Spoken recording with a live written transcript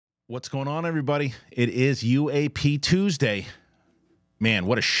What's going on, everybody? It is UAP Tuesday. Man,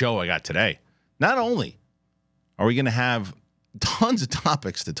 what a show I got today. Not only are we going to have tons of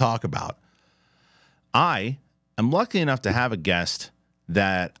topics to talk about, I am lucky enough to have a guest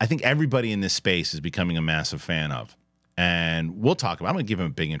that I think everybody in this space is becoming a massive fan of. And we'll talk about, I'm going to give him a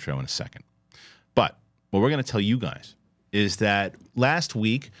big intro in a second. But what we're going to tell you guys is that last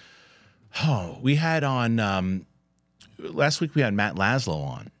week we had Matt Laslo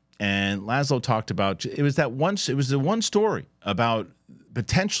on. And Laslo talked about, it was the one story about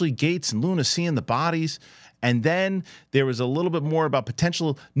potentially Gates and Luna seeing the bodies. And then there was a little bit more about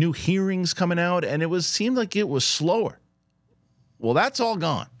potential new hearings coming out. And seemed like it was slower. Well, that's all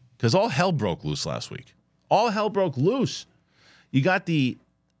gone because all hell broke loose last week. All hell broke loose. You got the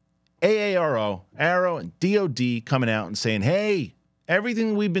AARO, AARO, and DOD coming out and saying, hey,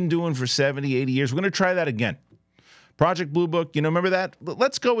 everything we've been doing for 70, 80 years, we're going to try that again. Project Blue Book, remember that?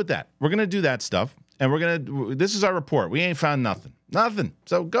 Let's go with that. We're going to do that stuff. And this is our report. We ain't found nothing. Nothing.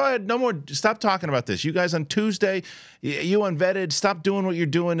 So go ahead. No more. Stop talking about this. You guys on Tuesday, you unvetted, stop doing what you're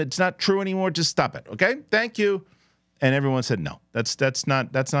doing. It's not true anymore. Just stop it. Okay? Thank you. And everyone said, no, that's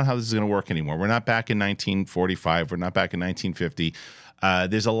not how this is going to work anymore. We're not back in 1945. We're not back in 1950.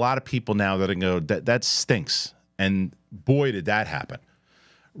 There's a lot of people now that are going to go, that stinks. And boy, did that happen.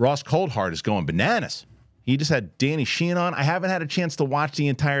 Ross Coulthart is going bananas. He just had Danny Sheehan on. I haven't had a chance to watch the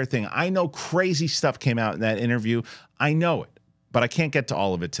entire thing. I know crazy stuff came out in that interview. I know it, but I can't get to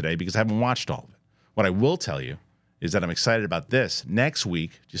all of it today because I haven't watched all of it. What I will tell you is that I'm excited about this next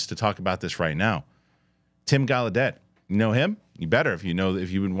week, just to talk about this right now. Tim Gallaudet. You know him? You better if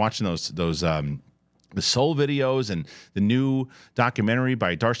you've been watching those the Soul videos and the new documentary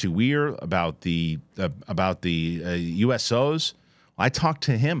by Darcy Weir about the USOs. I talked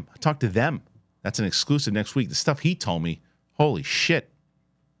to him. I talked to them. That's an exclusive next week. The stuff he told me, holy shit.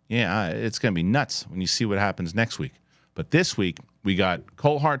 Yeah, it's going to be nuts when you see what happens next week. But this week, we got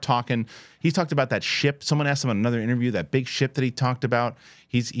Coulthart talking. He talked about that ship. Someone asked him in another interview, that big ship that he talked about.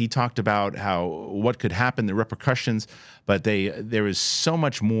 He talked about what could happen, the repercussions. But there is so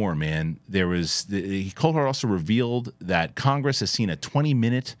much more, man. Coulthart also revealed that Congress has seen a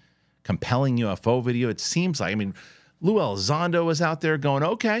 20-minute compelling UFO video. It seems like, Lue Elizondo was out there going,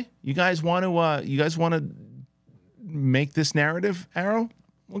 okay, you guys want to make this narrative, AARO?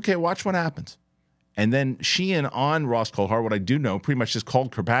 Okay, watch what happens. And then Sheehan on Ross Coulthart, what I do know, pretty much just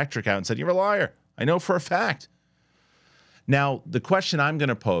called Patrick out and said, you're a liar. I know for a fact. Now, the question I'm going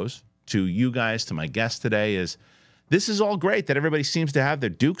to pose to you guys, to my guest today is, this is all great that everybody seems to have their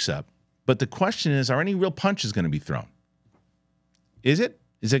dukes up, but the question is, are any real punches going to be thrown? Is it?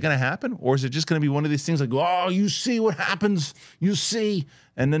 Is it going to happen? Or is it just going to be one of these things like, oh, you see what happens, you see,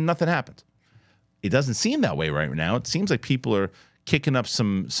 and then nothing happens? It doesn't seem that way right now. It seems like people are kicking up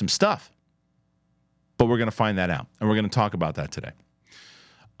some stuff. But we're going to find that out, and we're going to talk about that today.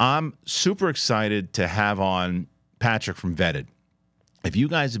 I'm super excited to have on Patrick from Vetted. If you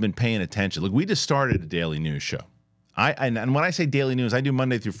guys have been paying attention, look, we just started a daily news show. And when I say daily news, I do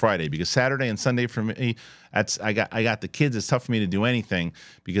Monday through Friday because Saturday and Sunday for me, I got the kids. It's tough for me to do anything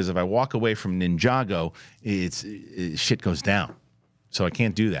because if I walk away from Ninjago, shit goes down. So I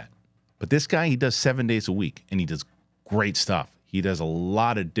can't do that. But this guy, he does 7 days a week, and he does great stuff. He does a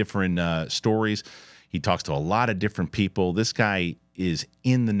lot of different stories. He talks to a lot of different people. This guy is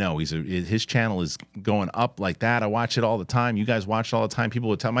in the know. His channel is going up like that. I watch it all the time. You guys watch it all the time. People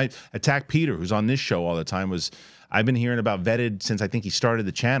would tell me, Attack Peter, who's on this show all the time, I've been hearing about Vetted since I think he started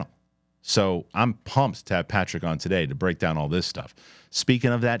the channel. So I'm pumped to have Patrick on today to break down all this stuff.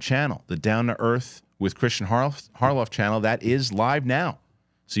 Speaking of that channel, the Down to Earth with Kristian Harloff channel, that is live now.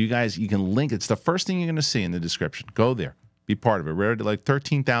 So you guys, you can link. It's the first thing you're going to see in the description. Go there. Be part of it. We're at like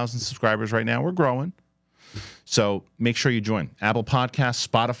 13,000 subscribers right now. We're growing. So make sure you join. Apple Podcasts,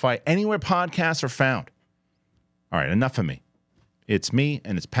 Spotify, anywhere podcasts are found. All right, enough of me. It's me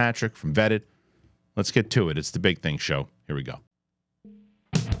and it's Patrick from Vetted. Let's get to it. It's the Big Thing Show. Here we go.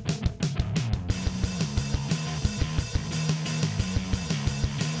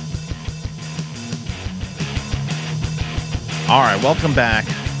 All right, welcome back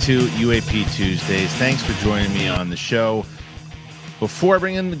to UAP Tuesdays. Thanks for joining me on the show. Before I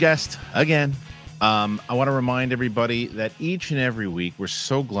bring in the guest again, I want to remind everybody that each and every week, we're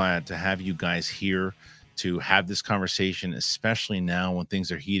so glad to have you guys here to have this conversation, especially now when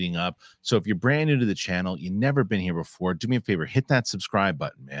things are heating up. So if you're brand new to the channel, you've never been here before, do me a favor, hit that subscribe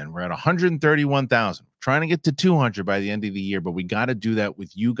button, man. We're at 131,000, trying to get to 200 by the end of the year, but we got to do that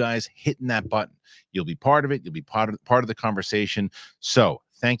with you guys hitting that button. You'll be part of it. You'll be part of the conversation. So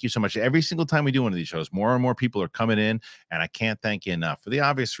Thank you so much. Every single time we do one of these shows, more and more people are coming in, and I can't thank you enough for the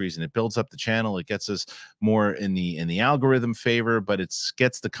obvious reason. It builds up the channel. It gets us more in the algorithm favor, but it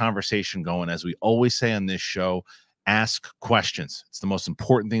gets the conversation going. As we always say on this show, ask questions. It's the most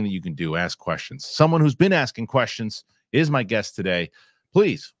important thing that you can do. Ask questions. Someone who's been asking questions is my guest today.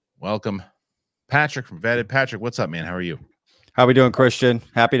 Please welcome Patrick from Vetted. Patrick, what's up, man? How are you? How we doing, Kristian?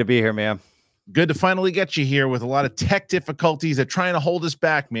 Happy to be here, man. Good to finally get you here with a lot of tech difficulties that trying to hold us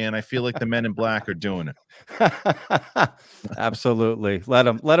back, man. I feel like the men in black are doing it. Absolutely. Let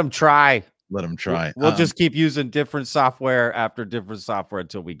them try. Let them try. We'll just keep using different software after different software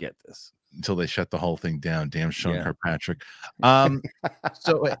until we get this. Until they shut the whole thing down. Damn Sean Kirkpatrick.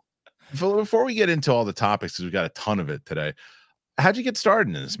 So before we get into all the topics, because we got a ton of it today, how'd you get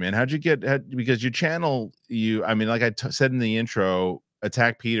started in this, man? Because your channel, I mean, like I said in the intro,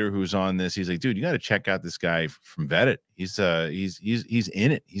 Attack Peter, who's on this, he's like, dude, you got to check out this guy from Vetted. He's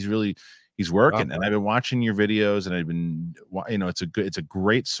in it. He's working. And I've been watching your videos, and I've been, you know, it's a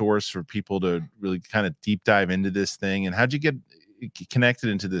great source for people to really kind of deep dive into this thing. And how'd you get connected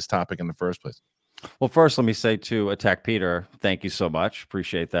into this topic in the first place? Well, first, let me say to Attack Peter, thank you so much.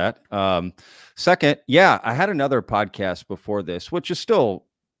 Appreciate that. Second, yeah, I had another podcast before this, which is still,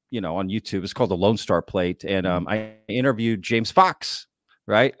 you know, on YouTube. It's called The Lone Star Plate. And I interviewed James Fox,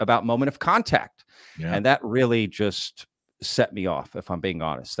 right, about Moment of Contact. Yeah. And that really just set me off, if I'm being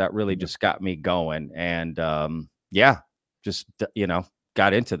honest. That really just got me going. And yeah, just, you know,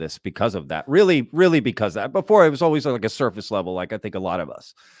 got into this because of that. Really because of that. Before, it was always like a surface level, like I think a lot of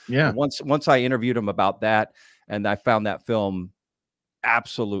us. Yeah. But once I interviewed him about that, and I found that film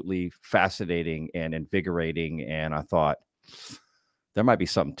absolutely fascinating and invigorating, and I thought there might be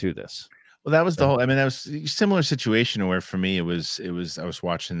something to this. Well, that was the whole, I mean, that was a similar situation where for me, it was, I was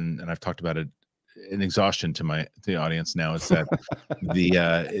watching, and I've talked about it in exhaustion to the audience now, is that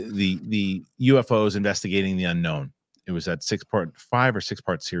the UFOs investigating the unknown. It was that 5 or 6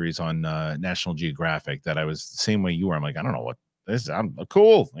 part series on National Geographic that I was the same way you were. I'm like, I don't know what this is. I'm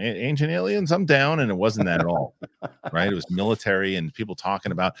cool. Ancient aliens, I'm down. And it wasn't that at all. Right. It was military and people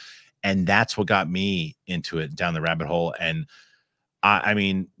talking about, and that's what got me into it, down the rabbit hole. And I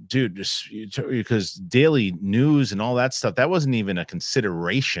mean, dude, just because daily news and all that stuff, that wasn't even a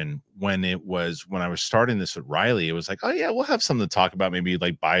consideration when I was starting this with Riley. It was like, oh yeah, we'll have something to talk about, maybe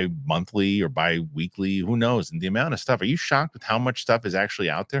like bi-monthly or bi-weekly, who knows? And the amount of stuff, are you shocked with how much stuff is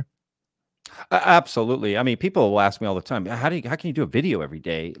actually out there? Absolutely. I mean, people will ask me all the time, how can you do a video every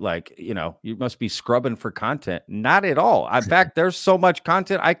day? Like, you know, you must be scrubbing for content. Not at all. In fact, there's so much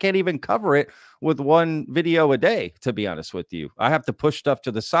content, I can't even cover it with one video a day, to be honest with you. I have to push stuff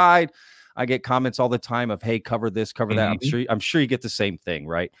to the side. I get comments all the time of, hey, cover this, cover that. I'm sure you get the same thing,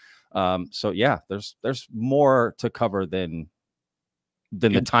 right? So yeah, there's more to cover than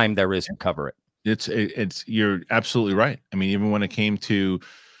the time there is to cover it. You're absolutely right. I mean, even when it came to,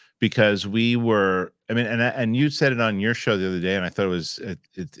 because we were, I mean, and you said it on your show the other day, and I thought it was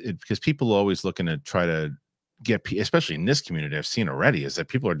because people are always looking to try to get, especially in this community, I've seen already, is that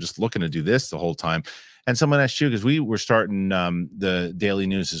people are just looking to do this the whole time. And someone asked you, because we were starting the daily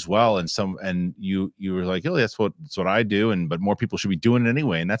news as well, and you were like, oh, that's what I do, but more people should be doing it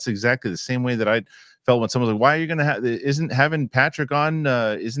anyway. And that's exactly the same way that I felt when someone was like, why are you gonna have, isn't having Patrick on,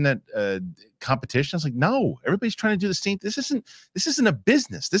 isn't that competition? I was like, no, everybody's trying to do the same. This isn't a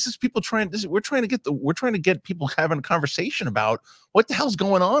business. This is people we're trying to get people having a conversation about what the hell's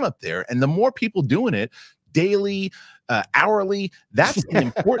going on up there. And the more people doing it daily, hourly, that's the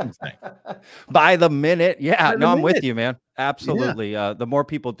important thing. By the minute. Yeah, no, I'm with you, man. Absolutely. Yeah. The more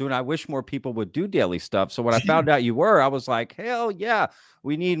people do it, I wish more people would do daily stuff. So when I found out you were, I was like, hell yeah,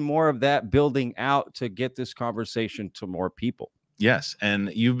 we need more of that building out to get this conversation to more people. Yes,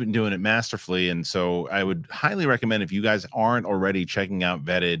 and you've been doing it masterfully, and so I would highly recommend, if you guys aren't already checking out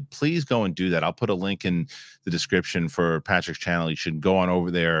Vetted, please go and do that. I'll put a link in the description for Patrick's channel. You should go on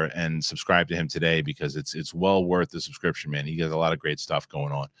over there and subscribe to him today, because it's well worth the subscription, man. He has a lot of great stuff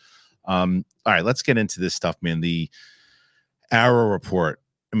going on. All right, let's get into this stuff, man. The AARO report.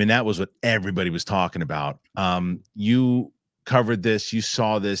 I mean, that was what everybody was talking about. You covered this. You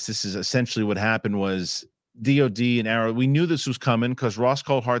saw this. This is essentially what happened was DOD and AARO. We knew this was coming because Ross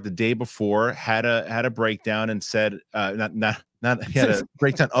Coulthart the day before had a breakdown and said, not he had a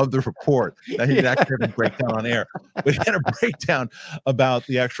breakdown of the report. He didn't actually have a breakdown on air, but he had a breakdown about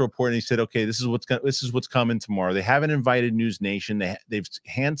the actual report. And he said, okay, this is what's coming tomorrow. They haven't invited News Nation. They've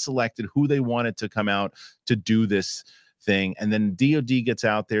hand selected who they wanted to come out to do this thing. And then DOD gets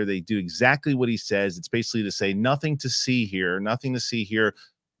out there. They do exactly what he says. It's basically to say nothing to see here, nothing to see here.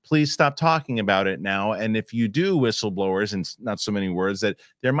 please stop talking about it now. And if you do, whistleblowers, and not so many words, that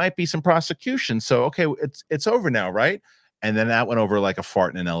there might be some prosecution. So, okay, it's over now, right? And then that went over like a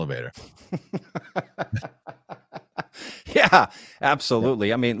fart in an elevator. Yeah,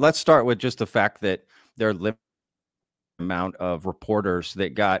 absolutely. I mean, let's start with just the fact that there are limited amount of reporters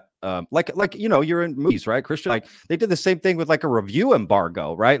that got like you're in movies, right, Kristian? Like they did the same thing with like a review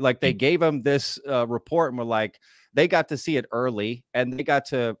embargo, right? Like they gave them this report and were like, they got to see it early and they got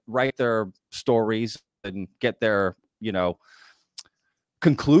to write their stories and get their,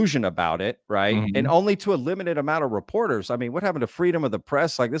 conclusion about it, right? And only to a limited amount of reporters. I mean, what happened to freedom of the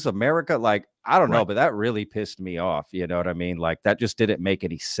press? Like, this is America. Like, I don't know, but that really pissed me off. You know what I mean? Like, that just didn't make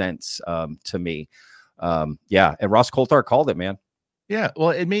any sense to me. Yeah, and Ross Coulthart called it, man. Yeah,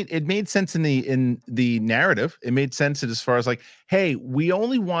 well, it made sense in the narrative. It made sense as far as like, hey, we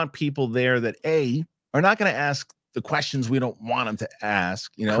only want people there that are not going to ask the questions we don't want them to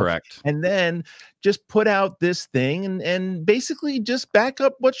ask, Correct. And then just put out this thing and basically just back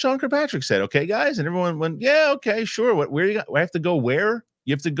up what Sean Kirkpatrick said. Okay, guys, and everyone went, yeah, okay, sure. Where you got? I have to go where?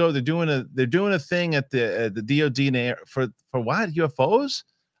 You have to go. They're doing a thing at the DOD for what? UFOs?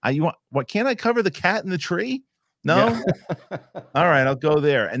 What? Can't I cover the cat in the tree? No. Yeah. All right, I'll go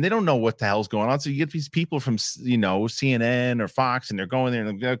there. And they don't know what the hell's going on. So you get these people from, CNN or Fox, and they're going there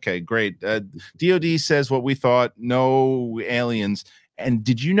and okay, great. DOD says what we thought, no aliens. And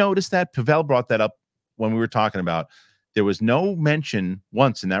did you notice that? Pavel brought that up when we were talking about, there was no mention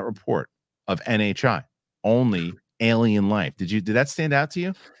once in that report of NHI, only alien life. Did that stand out to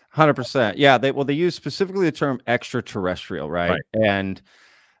you? 100%. Yeah. They use specifically the term extraterrestrial, right? And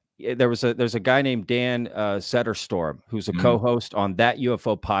there's a guy named Dan Zetterstorm, who's a co-host on That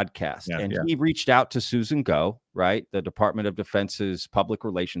UFO podcast. And he reached out to Susan Go, right, the Department of Defense's public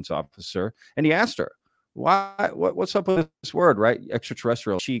relations officer. And he asked her, what's up with this word, right?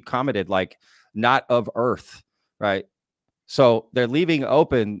 Extraterrestrial. She commented like, not of Earth, right? So they're leaving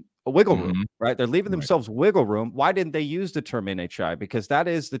open a wiggle room, right? They're leaving themselves wiggle room. Why didn't they use the term NHI? Because that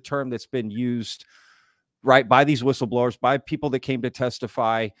is the term that's been used, right, by these whistleblowers, by people that came to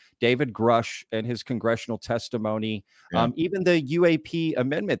testify, David Grusch and his congressional testimony, even the UAP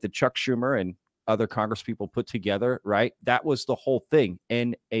amendment that Chuck Schumer and other congresspeople put together, right? That was the whole thing,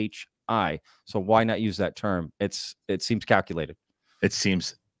 NHI. So why not use that term? It seems calculated. It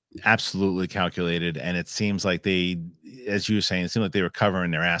seems absolutely calculated, and it seems like they, as you were saying, it seemed like they were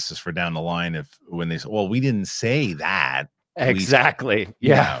covering their asses for down the line when they said, well, we didn't say that. Exactly.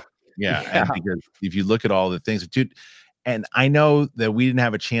 Yeah. And because if you look at all the things, dude, and I know that we didn't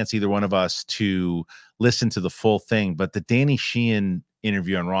have a chance, either one of us, to listen to the full thing, but the Danny Sheehan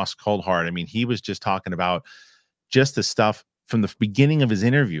interview on Ross Coulthart, I mean, he was just talking about just the stuff from the beginning of his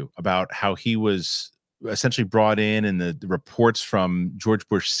interview about how he was essentially brought in, and the reports from George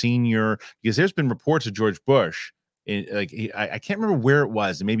Bush Sr., because there's been reports of George Bush. I can't remember where it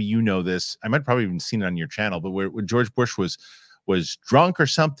was, and maybe you know this. I might probably even seen it on your channel, but where George Bush was drunk or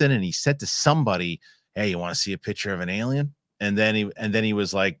something, and he said to somebody, hey, you want to see a picture of an alien? And then he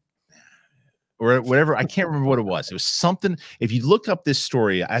was like, or whatever. I can't remember what it was. It was something. If you look up this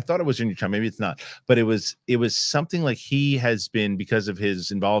story, I thought it was in your channel. Maybe it's not, but it was something like he has been, because of his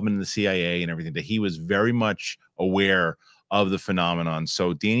involvement in the CIA and everything, that he was very much aware of the phenomenon.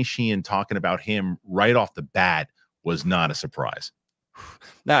 So Danny Sheehan talking about him right off the bat was not a surprise.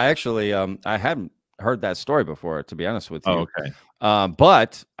 No, actually, I hadn't heard that story before, to be honest with you. Oh, okay.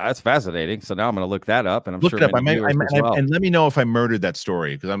 But that's fascinating. So now I'm going to look that up, and I'm look sure it up. And let me know if I murdered that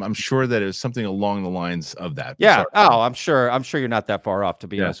story, because I'm sure that it was something along the lines of that. Yeah. Oh, I'm sure you're not that far off, to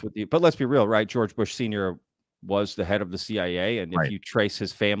be honest with you. But let's be real, right? George Bush Sr. was the head of the CIA, and if you trace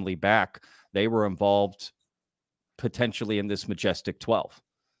his family back, they were involved potentially in this Majestic 12.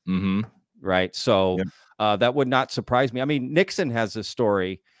 Right. So that would not surprise me. I mean, Nixon has a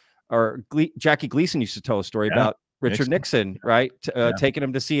story, or Jackie Gleason used to tell a story about Richard Nixon, right? Taking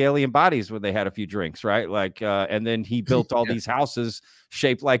him to see alien bodies when they had a few drinks, right? Like, and then he built all these houses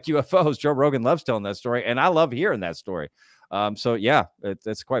shaped like UFOs. Joe Rogan loves telling that story, and I love hearing that story. So yeah,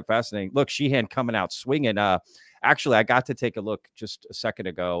 it's quite fascinating. Look, Sheehan coming out swinging. Actually, I got to take a look just a second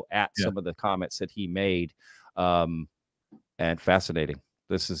ago at some of the comments that he made, and fascinating.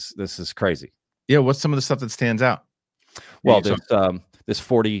 This is crazy. Yeah, what's some of the stuff that stands out? Well, this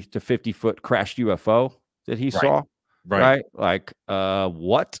 40 to 50 foot crashed UFO that he saw, right? Like,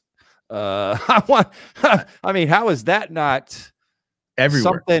 what? I mean, how is that not everywhere?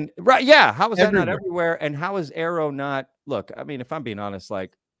 Something, right? Yeah. How is that not everywhere? And how is AARO not? Look, I mean, if I'm being honest,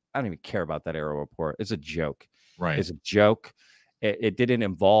 like, I don't even care about that AARO report. It's a joke. Right. It's a joke. It didn't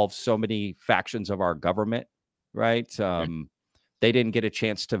involve so many factions of our government, right? they didn't get a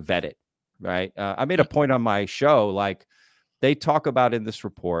chance to vet it, right? I made a point on my show, like, they talk about in this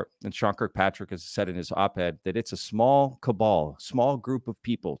report, and Sean Kirkpatrick has said in his op-ed, that it's a small cabal, small group of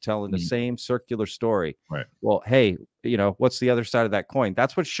people telling the same circular story. Right. Well, hey, what's the other side of that coin?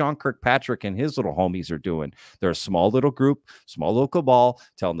 That's what Sean Kirkpatrick and his little homies are doing. They're a small little group, small little cabal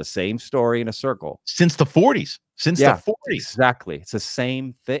telling the same story in a circle. Since the 40s. Since the 40s. Exactly. It's the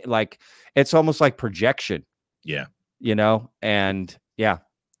same thing. Like, it's almost like projection. Yeah. And yeah.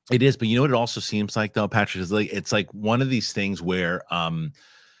 It is, but you know what it also seems like, though, Patrick, is like it's like one of these things where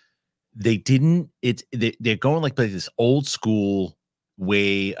they're going like this old school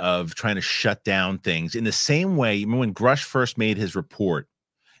way of trying to shut down things in the same way. You remember when Grusch first made his report,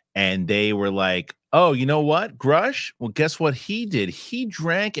 and they were like, "Oh, you know what, Grusch? Well, guess what he did? He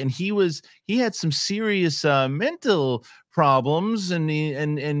drank, and he had some serious mental problems,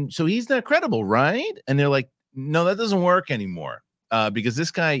 and so he's not credible, right?" And they're like, "No, that doesn't work anymore." Because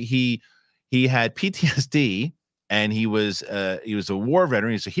this guy, he had PTSD, and he was a war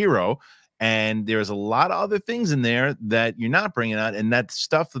veteran. He's a hero, and there's a lot of other things in there that you're not bringing out, and that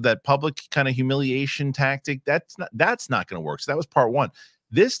stuff, that public kind of humiliation tactic, that's not going to work. So that was part one.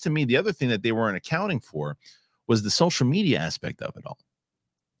 This, to me, the other thing that they weren't accounting for was the social media aspect of it all.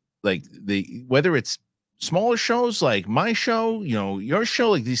 Like whether it's smaller shows like my show, your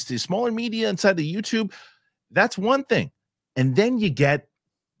show, like these smaller media inside the YouTube, that's one thing. And then you get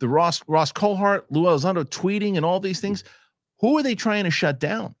the Ross Coulthart, Lue Elizondo tweeting and all these things. Who are they trying to shut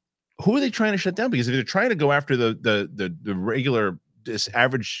down? Because if they're trying to go after the regular, this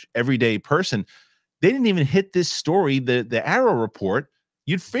average everyday person, they didn't even hit this story, the AARO report.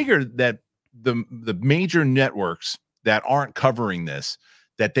 You'd figure that the major networks that aren't covering this,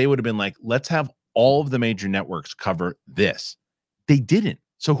 that they would have been like, let's have all of the major networks cover this. They didn't.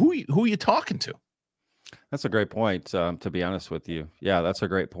 So who are you talking to? That's a great point, to be honest with you. Yeah, that's a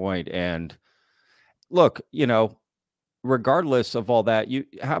great point. And look, regardless of all that,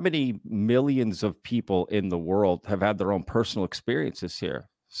 how many millions of people in the world have had their own personal experiences here?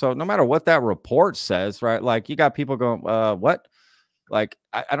 So no matter what that report says, right? Like, you got people going, what? Like,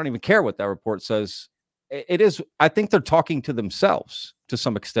 I don't even care what that report says. It is, I think they're talking to themselves to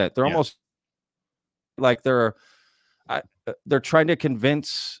some extent. They're almost like they're trying to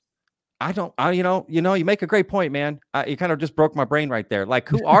convince. You make a great point, man. You kind of just broke my brain right there. Like,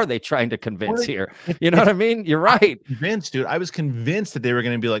 who are they trying to convince here? You know what I mean? You're right. Convinced, dude. I was convinced that they were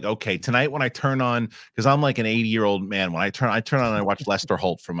going to be like, okay, tonight when I turn on, because I'm like an 80-year-old man. When I turn on and I watch Lester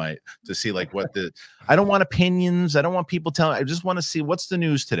Holt to see like I don't want opinions. I don't want people telling. I just want to see what's the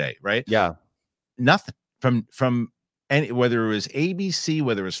news today, right? Yeah. Nothing from any, whether it was ABC,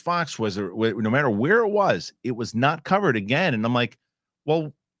 whether it was Fox, no matter where it was not covered again. And I'm like,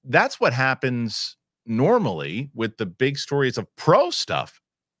 well, that's what happens normally with the big stories of pro stuff.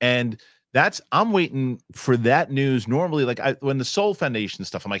 And I'm waiting for that news normally. Like when the Soul Foundation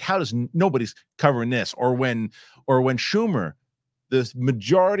stuff, I'm like, how does nobody's covering this? Or when Schumer, the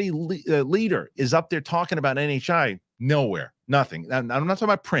majority leader, is up there talking about NHI, nowhere, nothing. I'm not talking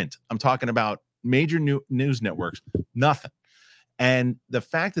about print. I'm talking about major news networks, nothing. And the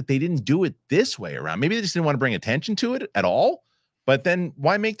fact that they didn't do it this way around, maybe they just didn't want to bring attention to it at all. But then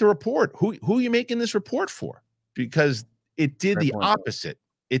why make the report? Who are you making this report for? Because it did the opposite.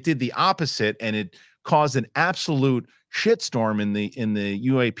 It did the opposite, and it caused an absolute shitstorm in the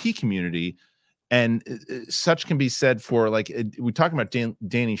UAP community. And such can be said for, like, we're talking about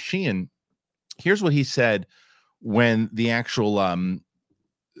Danny Sheehan. Here's what he said when the actual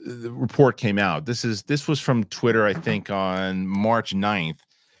the report came out. This was from Twitter, I think, on March 9th.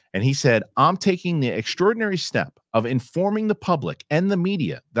 And he said, I'm taking the extraordinary step of informing the public and the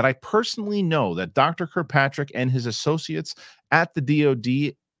media that I personally know that Dr. Kirkpatrick and his associates at the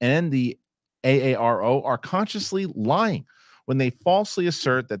DOD and the AARO are consciously lying when they falsely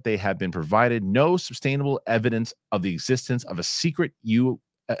assert that they have been provided no substantial evidence of the existence of a secret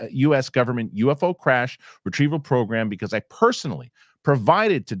U.S. government UFO crash retrieval program, because I personally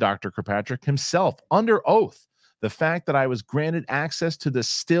provided to Dr. Kirkpatrick himself under oath the fact that I was granted access to the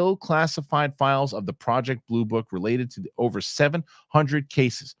still classified files of the Project Blue Book related to the over 700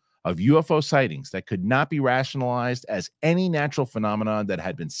 cases of UFO sightings that could not be rationalized as any natural phenomenon that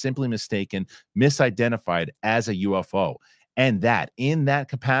had been simply misidentified as a UFO. And that in that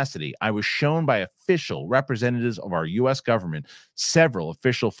capacity, I was shown by official representatives of our U.S. government several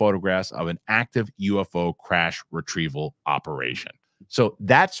official photographs of an active UFO crash retrieval operation. So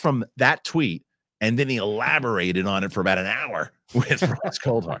that's from that tweet. And then he elaborated on it for about an hour with Ross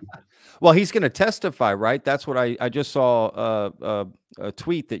Coulthart. Well, he's going to testify, right? That's what I just saw a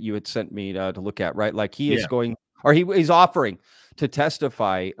tweet that you had sent me to look at, right? Like he is going or he's offering to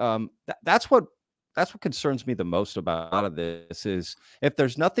testify. That's what concerns me the most about a lot of this is if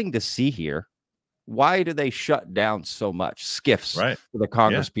there's nothing to see here, why do they shut down so much? Skiffs for the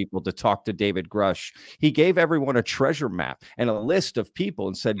Congress people to talk to David Grusch. He gave everyone a treasure map and a list of people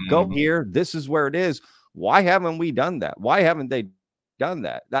and said, go here. This is where it is. Why haven't we done that? Why haven't they done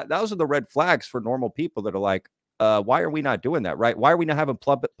that? Those are the red flags for normal people that are like, why are we not doing that? Right? Why are we not having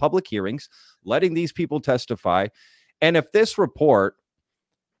public hearings, letting these people testify? And if this report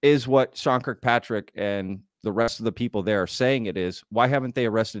is what Sean Kirkpatrick and the rest of the people there are saying it is, why haven't they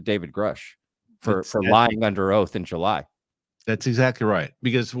arrested David Grusch for lying under oath in July? That's exactly right.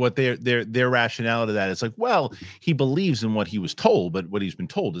 Because what their rationale to that is like, well, he believes in what he was told, but what he's been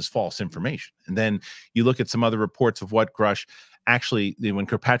told is false information. And then you look at some other reports of what Grusch actually, when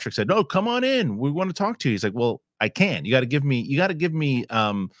Kirkpatrick said, "No, come on in, we want to talk to you," he's like, "Well, I can't. You got to give me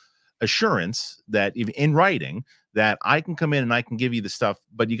assurance that in writing that I can come in and I can give you the stuff,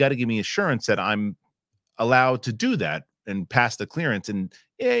 but you got to give me assurance that I'm allowed to do that and pass the clearance. And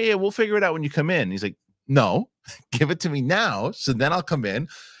yeah, we'll figure it out when you come in." He's like, "No, give it to me now, so then I'll come in."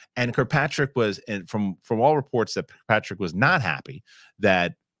 And Kirkpatrick was, and from all reports, that Kirkpatrick was not happy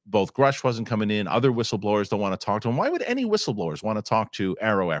that both Grusch wasn't coming in. Other whistleblowers don't want to talk to him. Why would any whistleblowers want to talk to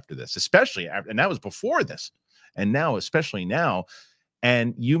AARO after this, especially after, and that was before this, and now, especially now.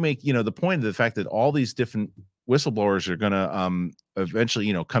 And you make, the point of the fact that all these different whistleblowers are going to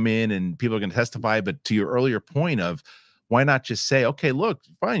eventually, come in and people are going to testify. But to your earlier point of, why not just say, okay, look,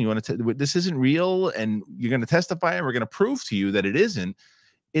 fine, you want to, this isn't real and you're going to testify and we're going to prove to you that it isn't.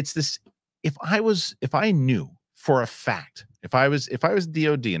 It's this, if I knew for a fact, if I was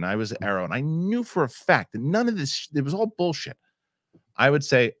DOD and I was AARO and I knew for a fact that none of this, it was all bullshit, I would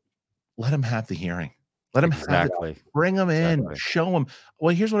say, let him have the hearing. Let him have it. Bring them in, show them.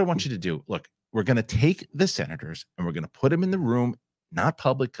 Well, here's what I want you to do. Look, we're going to take the senators and we're going to put them in the room, not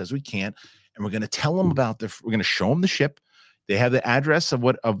public because we can't. And we're going to tell them about we're going to show them the ship. They have the address of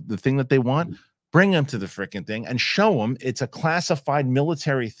the thing that they want. Bring them to the freaking thing and show them it's a classified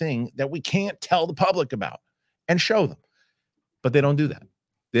military thing that we can't tell the public about, and show them. But they don't do that.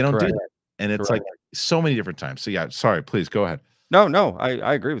 They don't do that. And it's like so many different times. So yeah, sorry, please go ahead. No,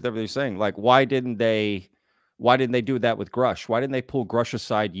 I agree with everything you're saying. Like, why didn't they do that with Grusch? Why didn't they pull Grusch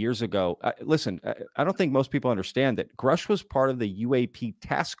aside years ago? Listen, I don't think most people understand that Grusch was part of the UAP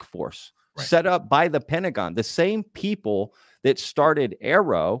task force set up by the Pentagon. The same people that started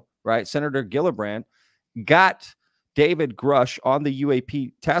AARO, right? Senator Gillibrand got David Grusch on the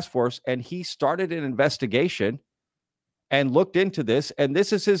UAP task force, and he started an investigation and looked into this, and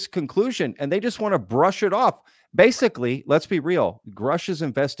this is his conclusion, and they just want to brush it off. Basically, let's be real. Grusch's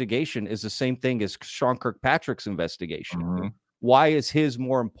investigation is the same thing as Sean Kirkpatrick's investigation. Why is his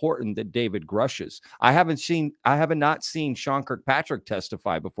more important than David Grusch's? I have not seen Sean Kirkpatrick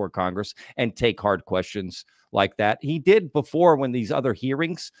testify before Congress and take hard questions like that. He did before when these other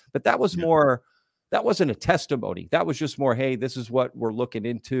hearings, but that was more, that wasn't a testimony. That was just more, hey, this is what we're looking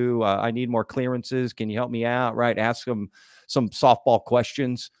into. I need more clearances. Can you help me out? Right? Ask him some softball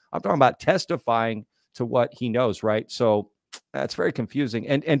questions. I'm talking about testifying to what he knows, right? So that's very confusing.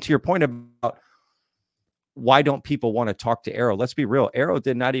 And to your point about why don't people want to talk to AARO? Let's be real. AARO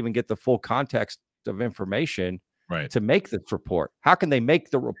did not even get the full context of information to make this report. How can they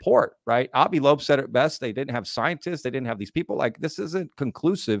make the report, right? Avi Loeb said it best. They didn't have scientists. They didn't have these people. Like, this isn't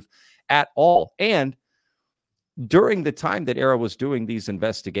conclusive at all. And during the time that AARO was doing these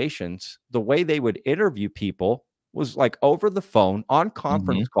investigations, the way they would interview people was like over the phone on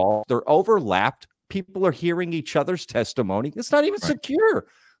conference call. They're overlapped. People are hearing each other's testimony. It's not even secure.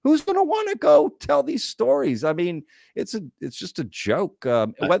 Who's going to want to go tell these stories? I mean, it's just a joke.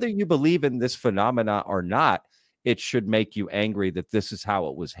 Whether you believe in this phenomena or not, it should make you angry that this is how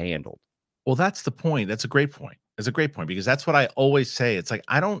it was handled. Well, that's the point. That's a great point. It's a great point, because that's what I always say. It's like,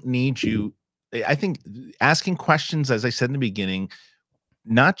 I don't need you. I think asking questions, as I said in the beginning,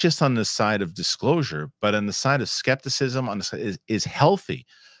 not just on the side of disclosure, but on the side of skepticism, on the side is healthy.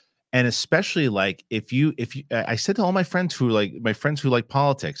 And especially like if you, I said to all my friends who like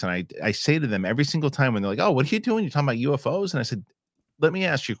politics, and I say to them every single time when they're like, "Oh, what are you doing? You're talking about UFOs?" And I said, "Let me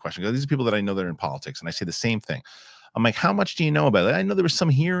ask you a question." Because these are people that I know that are in politics, and I say the same thing. I'm like, "How much do you know about it?" I know there were some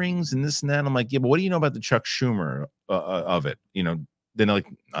hearings and this and that. I'm like, "Yeah, but what do you know about the Chuck Schumer of it?" Then they're like,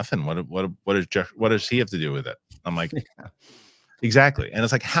 "Nothing. What does he have to do with it?" I'm like, exactly. And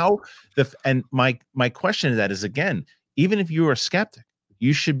it's like, and my question to that is, again, even if you are a skeptic,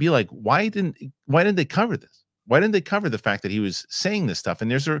 you should be like, why didn't they cover this? Why didn't they cover the fact that he was saying this stuff?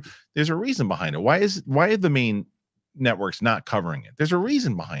 And there's a reason behind it. Why are the main networks not covering it. There's a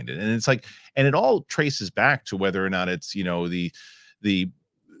reason behind it, and it's like, and it all traces back to whether or not it's, you know, the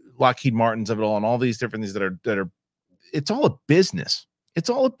Lockheed Martins of it all, and all these different things that are. It's all a business. It's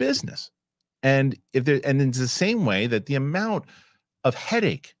all a business, and if there, and it's the same way that the amount of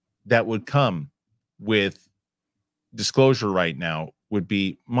headache that would come with disclosure right now would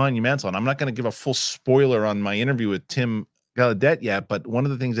be monumental. And I'm not going to give a full spoiler on my interview with Tim Gallaudet yet, but one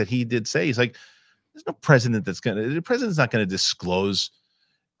of the things that he did say, he's like, there's no president the president's not going to disclose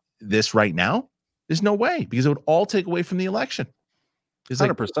this right now. There's no way, because it would all take away from the election. It's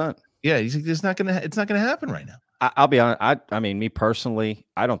 100%. Like, yeah, he's like, it's not going to happen right now. I'll be honest. I mean, me personally,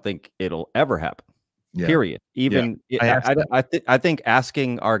 I don't think it'll ever happen. Yeah. Period. Even I think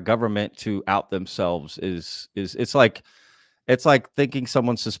asking our government to out themselves is it's like thinking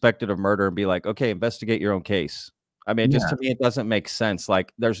someone's suspected of murder and be like, okay, investigate your own case. I mean, just to me, it doesn't make sense.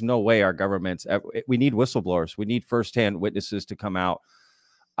 Like, there's no way our government's. We need whistleblowers. We need firsthand witnesses to come out.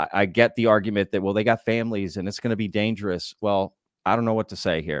 I get the argument that, well, they got families and it's going to be dangerous. Well, I don't know what to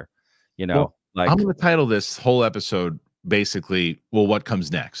say here. You know, well, like, I'm going to title this whole episode basically, well, what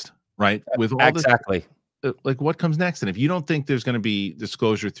comes next? Right. With all exactly this, like, what comes next? And if you don't think there's going to be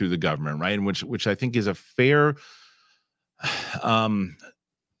disclosure through the government, right, and which I think is a fair,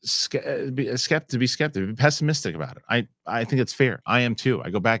 be skeptical, be pessimistic about it. I think it's fair. I am too.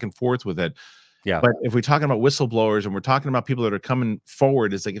 I go back and forth with it. Yeah. But if we're talking about whistleblowers and we're talking about people that are coming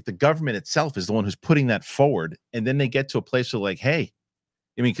forward, it's like, if the government itself is the one who's putting that forward, and then they get to a place where, like, hey,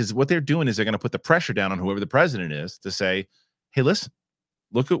 I mean, because what they're doing is they're going to put the pressure down on whoever the president is to say, hey, listen,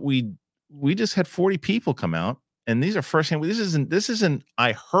 look at we just had 40 people come out, and these are firsthand. This isn't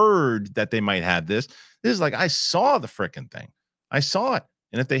I heard that they might have this. This is like, I saw the frickin' thing. I saw it.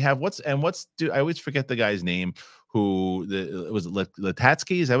 And if they have I always forget the guy's name who was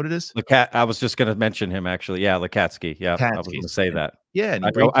Latatsky. Is that what it is? I was just going to mention him, actually. Yeah. Latatsky. Yeah. I was going to say that. Yeah. And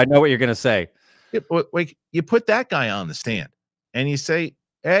I know what you're going to say. Like, you put that guy on the stand and you say,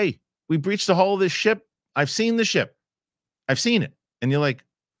 hey, we breached the hull of this ship. I've seen the ship. I've seen it. And you're like,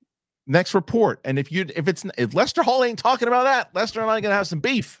 next report. And if Lester Hall ain't talking about that, Lester and I are going to have some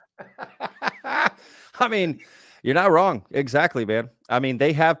beef. I mean, you're not wrong. Exactly, man. I mean,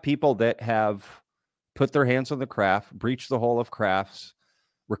 they have people that have put their hands on the craft, breached the hull of crafts,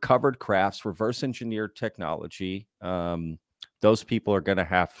 recovered crafts, reverse engineered technology. Those people are going to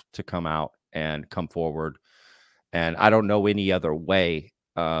have to come out and come forward. And I don't know any other way.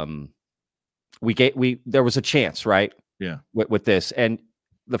 There was a chance, right? Yeah. With this. And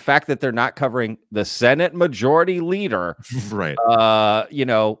the fact that they're not covering the Senate Majority Leader, right? You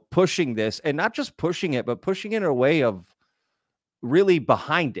know, pushing this, and not just pushing it, but pushing it in a way of really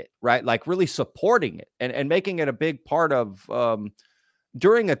behind it, right? Like, really supporting it and making it a big part of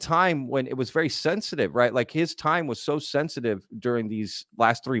during a time when it was very sensitive, right? Like, his time was so sensitive during these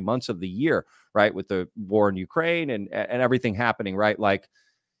last 3 months of the year, right? With the war in Ukraine and everything happening, right? Like,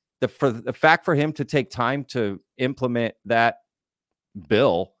 the fact for him to take time to implement that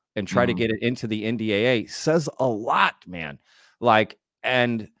bill and try to get it into the NDAA says a lot, man. Like,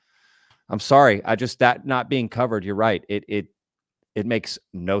 and I'm sorry, that not being covered, you're right. It makes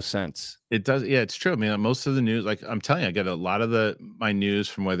no sense. It does. Yeah, it's true. I mean, most of the news, like, I'm telling you, I get a lot of my news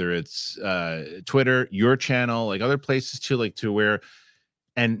from whether it's Twitter, your channel, like other places too, like, to where,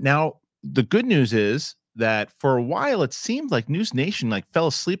 and now the good news is that for a while it seemed like News Nation like fell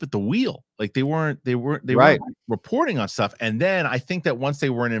asleep at the wheel. Like, they weren't reporting on stuff. And then I think that once they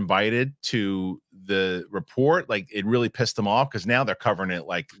weren't invited to the report, like, it really pissed them off, because now they're covering it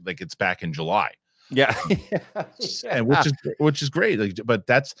like it's back in July. Yeah. And which is great. Like, but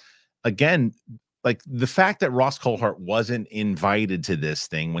that's, again, like, the fact that Ross Coulthart wasn't invited to this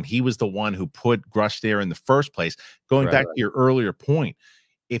thing when he was the one who put Grusch there in the first place, going back to your earlier point,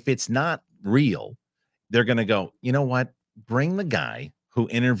 if it's not real, they're going to go, you know what? Bring the guy who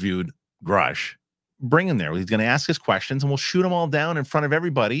interviewed Grusch, bring him there. He's going to ask his questions, and we'll shoot them all down in front of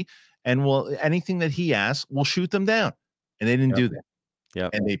everybody. And anything that he asks, we'll shoot them down. And they didn't do that. Yeah.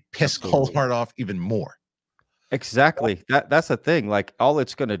 And they pissed Coulthart off even more. Exactly. That's the thing. Like, all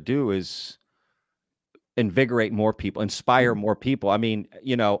it's going to do is invigorate more people, inspire more people. I mean,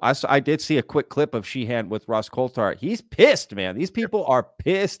 you know, I did see a quick clip of Sheehan with Ross Coulthart. He's pissed, man. These people are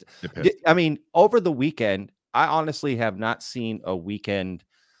pissed. I mean, over the weekend, I honestly have not seen a weekend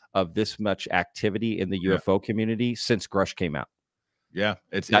of this much activity in the UFO community since Grusch came out. Yeah,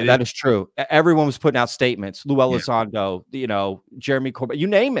 that is true. Everyone was putting out statements. Lue Elizondo, you know, Jeremy Corbett, you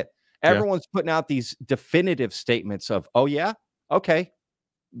name it. Everyone's putting out these definitive statements of, oh yeah, okay,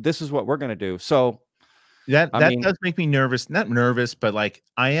 this is what we're gonna do. So that does make me nervous. Not nervous, but like,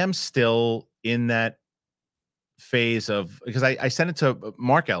 I am still in that phase of, because I sent it to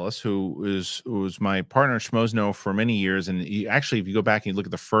Mark Ellis, who was my partner at Schmozno for many years, and he actually, if you go back and you look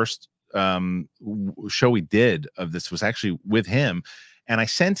at the first show we did of this, was actually with him, and I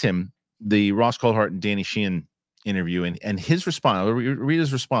sent him the Ross Coulthart and Danny Sheehan interview, and his response. I'll read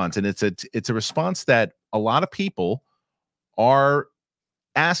his response, and it's a response that a lot of people are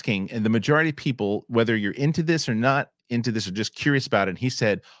asking, and the majority of people, whether you're into this or not into this, or just curious about it. And he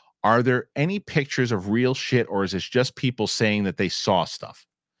said, are there any pictures of real shit, or is this just people saying that they saw stuff?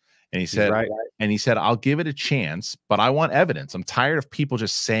 And he said, right. And he said, I'll give it a chance, but I want evidence. I'm tired of people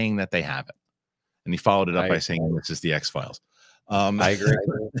just saying that they have it. And he followed it up by saying, this is the X-Files. I agree.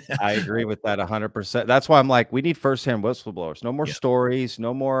 I agree with that 100%. That's why I'm like, we need firsthand whistleblowers. No more stories.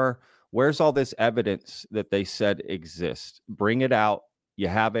 No more. Where's all this evidence that they said exists? Bring it out. You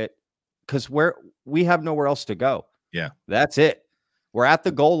have it, because we have nowhere else to go. Yeah, that's it. We're at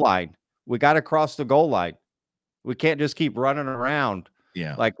the goal line. We got to cross the goal line. We can't just keep running around.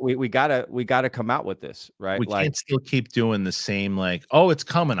 Yeah, like we gotta come out with this, right? We can't still keep doing the same, like, oh, it's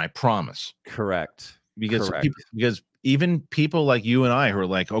coming, I promise. Correct. Because because even people like you and I who are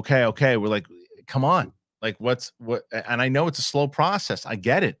like, okay, we're like, come on, like what? And I know it's a slow process. I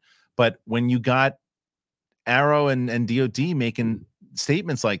get it, but when you got AARO and DOD making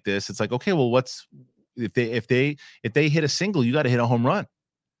statements like this, it's like, okay, well, what's if they hit a single, you got to hit a home run.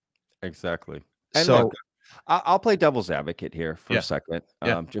 Exactly. And so look, I'll play devil's advocate here for a second,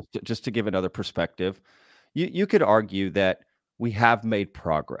 just to give another perspective. You could argue that we have made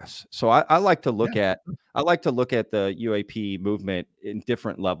progress. So I like to look at the UAP movement in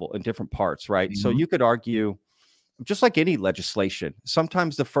different parts, right? Mm-hmm. So you could argue, just like any legislation,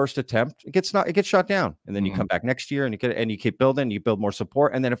 sometimes the first attempt it gets shot down, and then you come back next year and you keep building, you build more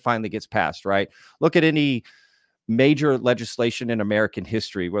support, and then it finally gets passed, right? Look at any major legislation in American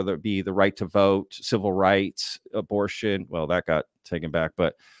history, whether it be the right to vote, civil rights, abortion. Well, that got taken back,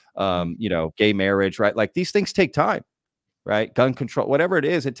 but gay marriage, right? Like these things take time, right? Gun control, whatever it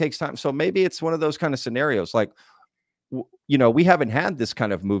is, it takes time. So maybe it's one of those kind of scenarios, like, we haven't had this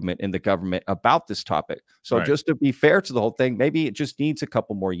kind of movement in the government about this topic. So just to be fair to the whole thing, maybe it just needs a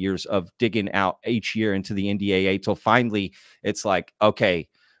couple more years of digging out each year into the NDAA till finally it's like, okay,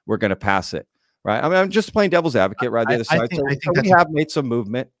 we're going to pass it. Right. I mean, I'm just playing devil's advocate right the other side. So we have made some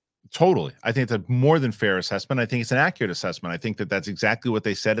movement. Totally. I think it's a more than fair assessment. I think it's an accurate assessment. I think that that's exactly what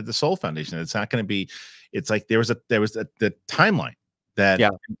they said at the Soul Foundation. It's not going to be, it's like there was the timeline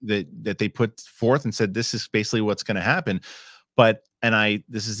that they put forth and said, this is basically what's going to happen. But,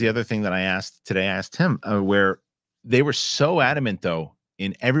 this is the other thing that I asked today. I asked him where they were so adamant though,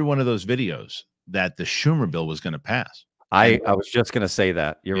 in every one of those videos that the Schumer bill was going to pass. I was just going to say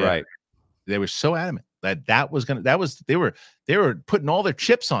that. You're right. They were so adamant they were putting all their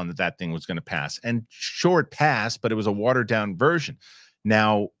chips on that thing was going to pass, and sure, it passed, but it was a watered down version.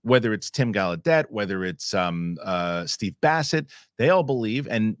 Now, whether it's Tim Gallaudet, whether it's Steve Bassett, they all believe,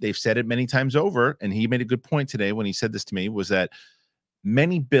 and they've said it many times over, and he made a good point today when he said this to me, was that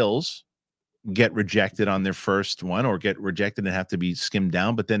many bills get rejected on their first one, or get rejected and have to be skimmed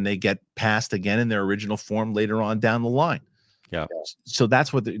down, but then they get passed again in their original form later on down the line. Yeah. So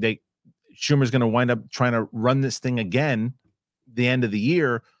that's what Schumer's going to wind up trying to run this thing again the end of the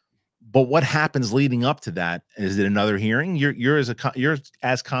year. But what happens leading up to that? Is it another hearing? You're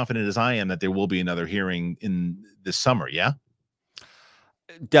as confident as I am that there will be another hearing in this summer. Yeah,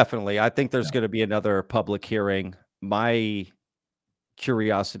 definitely. I think there's going to be another public hearing. My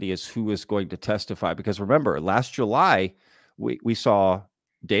curiosity is who is going to testify, because remember, last July we saw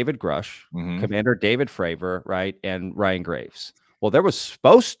David Grusch, Commander David Fravor, right, and Ryan Graves. Well, there was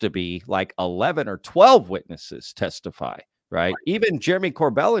supposed to be like 11 or 12 witnesses testify, right? Even Jeremy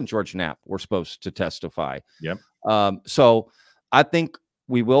Corbell and George Knapp were supposed to testify. Yep. So I think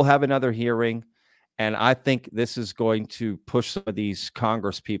we will have another hearing, and I think this is going to push some of these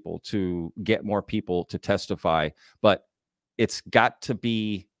Congress people to get more people to testify. But it's got to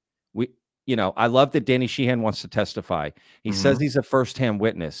be, I love that Danny Sheehan wants to testify. He says he's a firsthand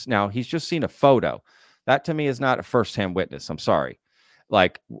witness. Now, he's just seen a photo. That to me is not a firsthand witness. I'm sorry.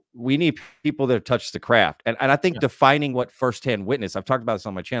 Like, we need people that touch the craft. And I think defining what firsthand witness, I've talked about this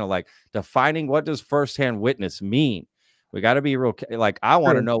on my channel, like defining what does firsthand witness mean. We got to be real. Like, I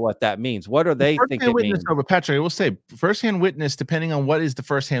want to know what that means. What are they thinking it means? Over Patrick, I will say firsthand witness, depending on what is the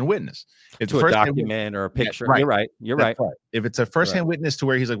firsthand witness. If to a document or a picture. You're right. You're right. If it's a firsthand witness to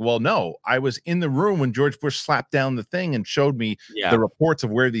where he's like, well, no, I was in the room when George Bush slapped down the thing and showed me the reports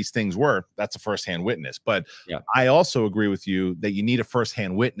of where these things were. That's a firsthand witness. But I also agree with you that you need a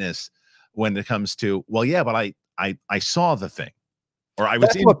firsthand witness when it comes to, well, yeah, but I saw the thing, or I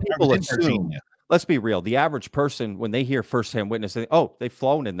was in. What people assume. let's be real. The average person, when they hear firsthand witness, they, oh, they've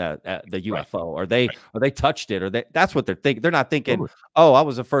flown in the UFO, or they touched it, or that's what they're thinking. They're not thinking, oh, I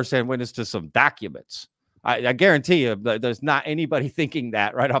was a firsthand witness to some documents. I guarantee you, there's not anybody thinking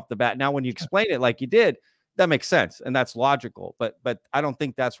that right off the bat. Now, when you explain it like you did, that makes sense and that's logical. But I don't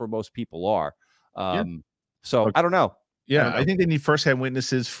think that's where most people are. So I don't know. Yeah, I think they need firsthand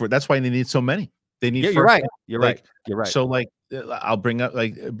witnesses for. That's why they need so many. They need. You're right. You're right. You're right. So like, I'll bring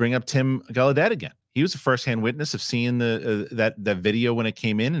up Tim Gallaudet again. He was a firsthand witness of seeing that video when it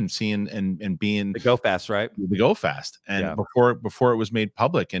came in and seeing and being the go fast, right? The go fast, and before it was made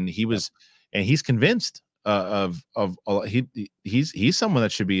public, and he was, and he's convinced he's someone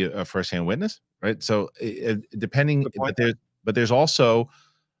that should be a firsthand witness, right? So depending, but there's also,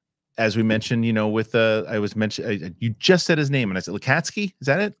 as we mentioned, you know, with you just said his name, and I said Lakatsky. Is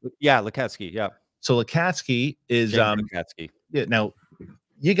that it? Yeah, Lakatsky. Yeah. So Lakatsky is Lakatsky. Yeah. Now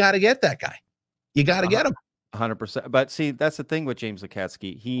you got to get that guy. You got to get him. 100%. But see, that's the thing with James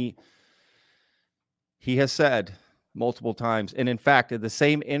Lakatsky. He has said multiple times, and in fact, in the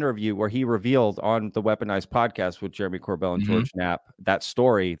same interview where he revealed on the Weaponized podcast with Jeremy Corbell and George Knapp, that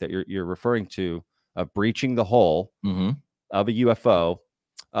story that you're referring to of breaching the hull of a UFO.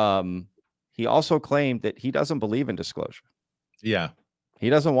 He also claimed that he doesn't believe in disclosure. Yeah. He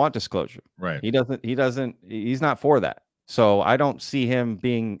doesn't want disclosure. Right. He's not for that. So I don't see him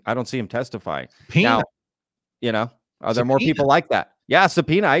testifying. Now, you know, are there more people like that? Yeah.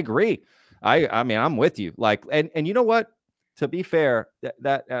 Subpoena. I agree. I mean, I'm with you. Like, and you know what, to be fair,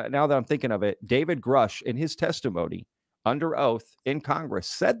 that now that I'm thinking of it, David Grusch in his testimony under oath in Congress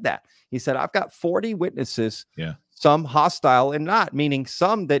said that. He said, I've got 40 witnesses. Yeah. Some hostile and not, meaning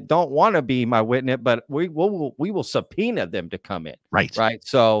some that don't want to be my witness, but we will subpoena them to come in. Right. Right.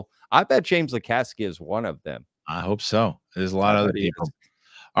 So I bet James Lakatsky is one of them. I hope so. There's a lot of other people.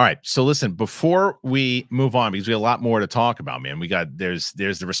 All right. So listen, before we move on, because we have a lot more to talk about, man, there's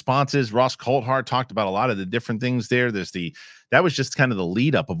the responses. Ross Coulthart talked about a lot of the different things there. That was just kind of the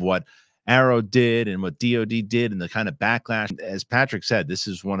lead up of what AARO did and what DOD did and the kind of backlash. As Patrick said, this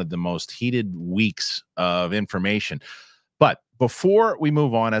is one of the most heated weeks of information. But before we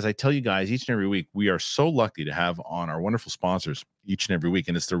move on, as I tell you guys each and every week, we are so lucky to have on our wonderful sponsors each and every week.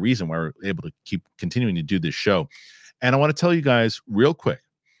 And it's the reason why we're able to keep continuing to do this show. And I want to tell you guys real quick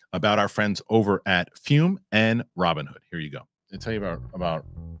about our friends over at Fume and Robinhood. Here you go. I'll tell you about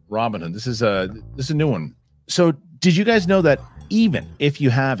Robinhood. This is a new one. So did you guys know that even if you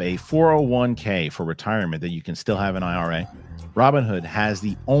have a 401k for retirement, that you can still have an IRA? Robinhood has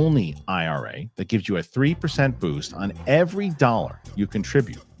the only IRA that gives you a 3% boost on every dollar you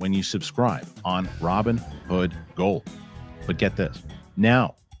contribute when you subscribe on Robinhood Gold. But get this,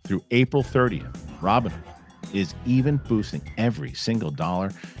 now through April 30th, Robinhood is even boosting every single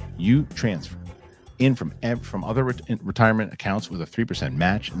dollar you transfer in from other retirement accounts with a 3%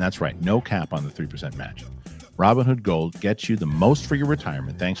 match. And that's right, no cap on the 3% match. Robinhood Gold gets you the most for your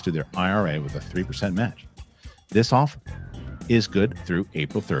retirement thanks to their IRA with a 3% match. This offer is good through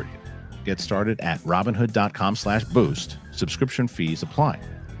April 30th. Get started at robinhood.com/boost. Subscription fees apply.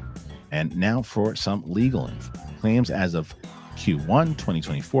 And now for some legal info. Claims as of Q1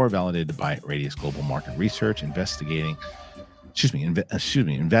 2024 validated by Radius Global Market Research. Investing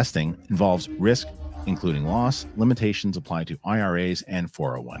involves risk, including loss. Limitations apply to IRAs and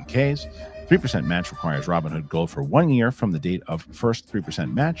 401ks. 3% match requires Robinhood Gold for 1 year from the date of first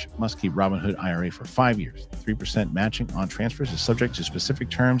 3% match. Must keep Robinhood IRA for 5 years. 3% matching on transfers is subject to specific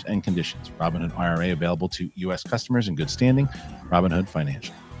terms and conditions. Robinhood IRA available to U.S. customers in good standing. Robinhood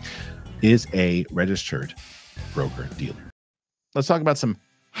Financial is a registered broker-dealer. Let's talk about some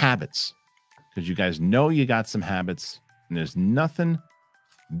habits, because you guys know you got some habits, and there's nothing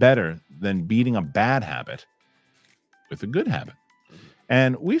better than beating a bad habit with a good habit.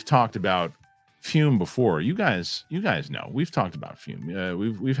 And we've talked about Fume before. You guys know we've talked about Fume.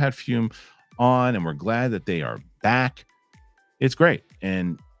 We've had Fume on, and we're glad that they are back. It's great.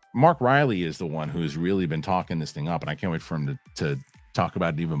 And Mark Riley is the one who's really been talking this thing up, and I can't wait for him to talk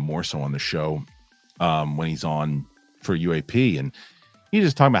about it even more so on the show when he's on for UAP. And he's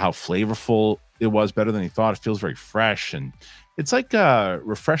just talking about how flavorful it was, better than he thought. It feels very fresh, and it's like a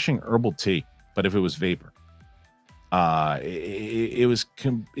refreshing herbal tea, but if it was vapor. You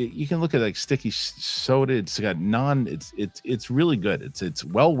can look at like sticky soda. It's got it's really good. It's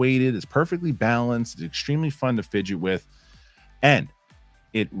well weighted. It's perfectly balanced. It's extremely fun to fidget with, and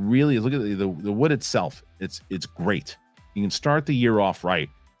it really, look at the wood itself. It's great. You can start the year off right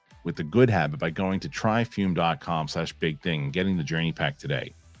with the good habit by going to tryfume.com/bigthing and getting the journey pack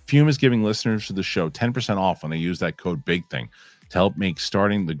today. Fume is giving listeners to the show 10% off when they use that code BIGTHING. to help make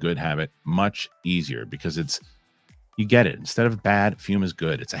starting the good habit much easier, because you get it. Instead of bad, Fume is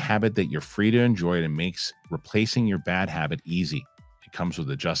good. It's a habit that you're free to enjoy, and it makes replacing your bad habit easy. It comes with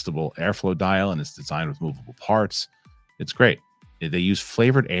adjustable airflow dial, and it's designed with movable parts. It's great. They use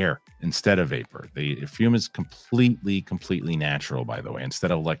flavored air instead of vapor. Fume is completely natural, by the way, instead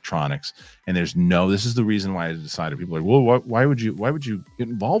of electronics. And this is the reason why I decided. People are like, well, why would you get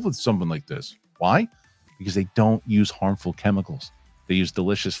involved with something like this? Why? Because they don't use harmful chemicals. They use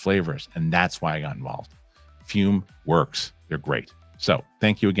delicious flavors. And that's why I got involved. Fume works. They're great. So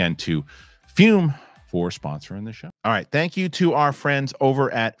thank you again to Fume for sponsoring the show. All right. Thank you to our friends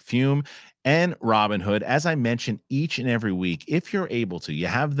over at Fume and Robinhood. As I mention each and every week, if you're able to, you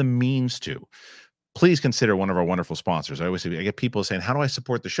have the means to, please consider one of our wonderful sponsors. I get people saying, how do I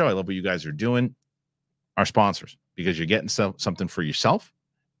support the show? I love what you guys are doing. Our sponsors, because you're getting something for yourself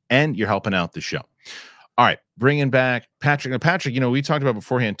and you're helping out the show. All right, bringing back Patrick. Now, Patrick, we talked about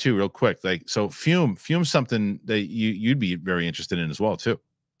beforehand too, real quick. Like, so Fume's something that you'd be very interested in as well too.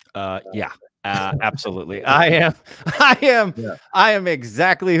 Yeah. Absolutely. I am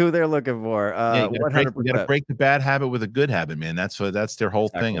exactly who they're looking for. You gotta break the bad habit with a good habit, man. That's their whole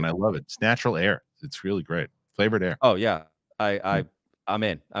thing, and I love it. It's natural air. It's really great. Flavored air. Oh yeah. I'm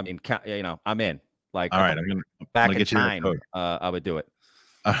in. I mean, I'm in. Like, all right, I'm gonna get you that code. I would do it.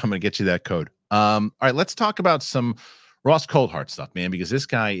 I'm gonna get you that code. All right, let's talk about some Ross Coulthart stuff, man, because this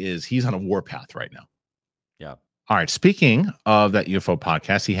guy he's on a warpath right now. Yeah. All right. Speaking of that UFO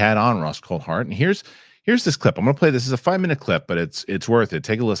podcast, he had on Ross Coulthart, and here's this clip. I'm going to play this. This is a 5-minute clip, but it's worth it.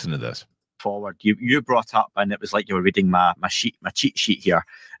 Take a listen to this. Forward, you brought up, and it was like you were reading my cheat sheet here.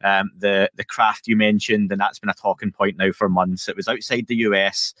 The craft you mentioned, and that's been a talking point now for months. It was outside the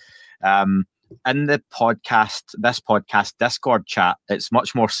US. In this podcast Discord chat, it's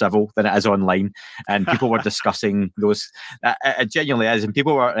much more civil than it is online, and people were discussing those. It genuinely is, and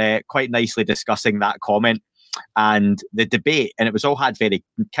people were quite nicely discussing that comment and the debate, and it was all had very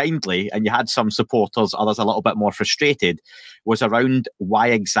kindly, and you had some supporters, others a little bit more frustrated, was around why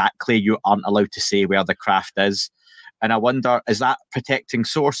exactly you aren't allowed to say where the craft is. And I wonder, is that protecting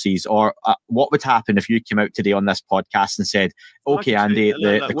sources, or what would happen if you came out today on this podcast and said, okay, Andy,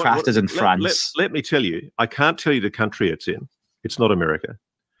 the craft is in France? Let me tell you, I can't tell you the country it's in. It's not America.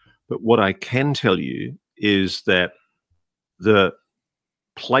 But what I can tell you is that the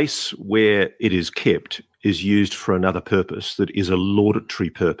place where it is kept is used for another purpose that is a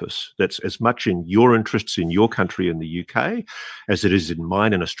laudatory purpose. That's as much in your interests in your country in the UK as it is in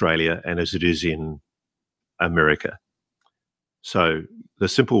mine in Australia and as it is in America. So the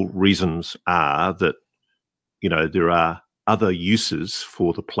simple reasons are that, there are other uses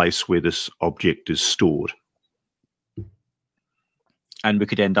for the place where this object is stored. And we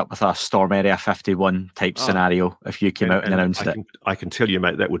could end up with a Storm Area 51 type scenario if you came out and announced it. I can tell you,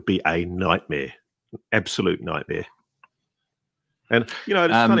 mate, that would be a nightmare. Absolute nightmare. And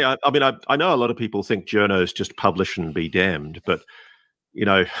it's funny. I know a lot of people think journos just publish and be damned, but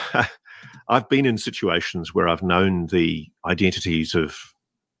I've been in situations where I've known the identities of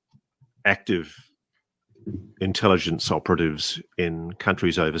active intelligence operatives in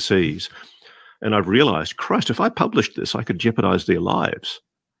countries overseas, and I've realized, Christ, if I published this, I could jeopardize their lives.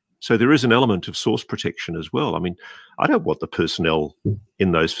 So there is an element of source protection as well. I mean, I don't want the personnel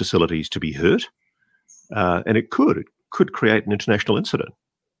in those facilities to be hurt. And it could create an international incident.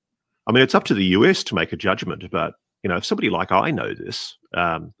 I mean, it's up to the US to make a judgment about, if somebody like I know this.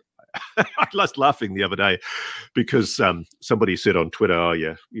 I was laughing the other day because somebody said on Twitter, oh,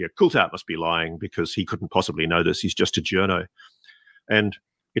 yeah, Coulthart must be lying because he couldn't possibly know this. He's just a journo. And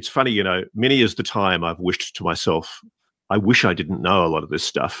it's funny, many is the time I've wished to myself, I wish I didn't know a lot of this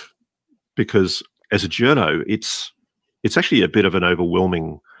stuff, because as a journo, it's actually a bit of an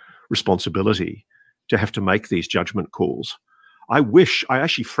overwhelming responsibility to have to make these judgment calls. I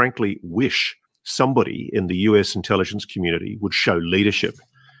actually frankly wish somebody in the US intelligence community would show leadership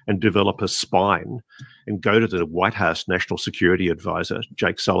and develop a spine and go to the White House National Security Advisor,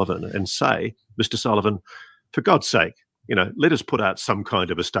 Jake Sullivan, and say, Mr. Sullivan, for God's sake, let us put out some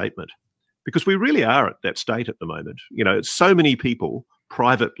kind of a statement, because we really are at that state at the moment. So many people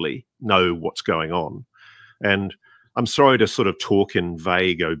privately know what's going on. And I'm sorry to sort of talk in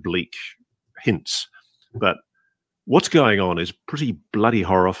vague, oblique hints, but what's going on is pretty bloody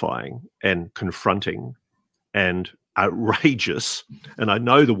horrifying and confronting and outrageous. And I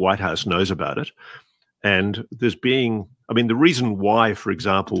know the White House knows about it. And the reason why, for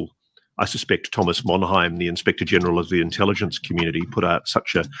example, I suspect Thomas Monheim, the Inspector General of the intelligence community, put out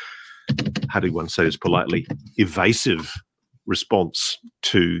such a, how do one say this politely, evasive response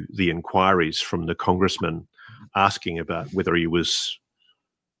to the inquiries from the congressman asking about whether he was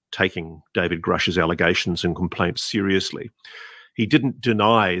taking David Grusch's allegations and complaints seriously. He didn't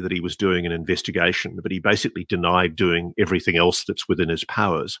deny that he was doing an investigation, but he basically denied doing everything else that's within his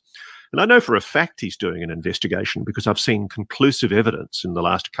powers. And I know for a fact he's doing an investigation because I've seen conclusive evidence in the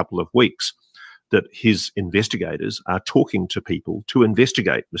last couple of weeks that his investigators are talking to people to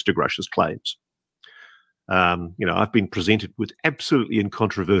investigate Mr. Grusch's claims. I've been presented with absolutely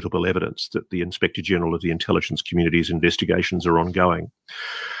incontrovertible evidence that the Inspector General of the Intelligence Community's investigations are ongoing.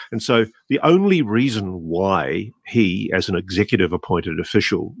 And so the only reason why he, as an executive appointed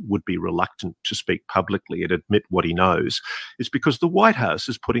official, would be reluctant to speak publicly and admit what he knows is because the White House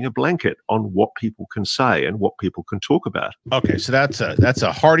is putting a blanket on what people can say and what people can talk about. Okay, so that's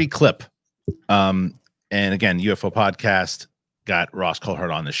a hearty clip. And again, UFO podcast got Ross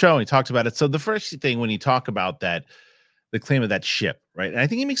Coulthart on the show, and he talked about it. So the first thing when you talk about that, the claim of that ship, right? And I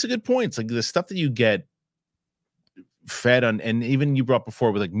think he makes a good point. It's like the stuff that you get fed on, and even you brought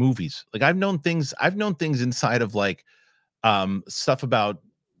before with like movies. Like I've known things inside of like stuff about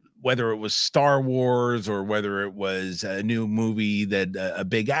whether it was Star Wars or whether it was a new movie that a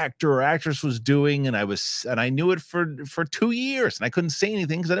big actor or actress was doing, and I knew it for 2 years, and I couldn't say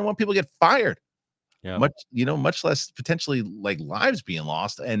anything because I didn't want people to get fired. Yeah. Much less potentially like lives being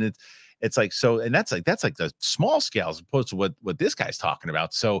lost. And it's like, so, and that's like the small scale as opposed to what this guy's talking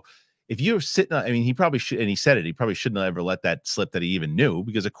about. So if you're sitting, I mean, he probably should, and he said it, he probably shouldn't have ever let that slip that he even knew,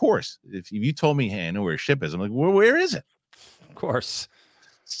 because of course, if you told me, hey, I know where a ship is, I'm like, where is it? Of course.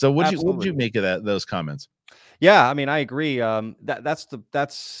 So what did you make of those comments? Yeah, I mean, I agree. That's the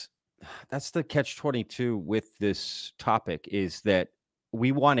catch-22 with this topic, is that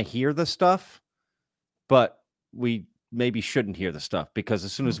we want to hear the stuff, but we maybe shouldn't hear the stuff, because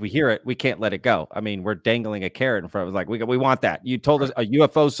as soon as we hear it, we can't let it go. I mean, we're dangling a carrot in front of us. Like, we want that. You told us a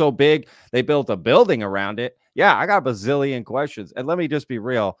UFO so big, they built a building around it. Yeah, I got a bazillion questions. And let me just be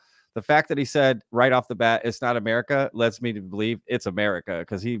real. The fact that he said right off the bat, it's not America, lets me to believe it's America,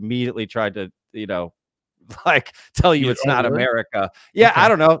 because he immediately tried to, like tell you it's not America. Yeah, okay. I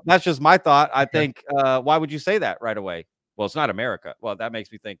don't know. That's just my thought. I think, why would you say that right away? Well, it's not America. Well, that makes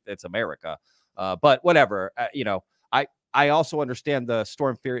me think it's America. But whatever, I also understand the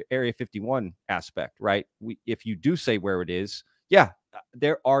Storm Area 51 aspect, right? If you do say where it is, yeah,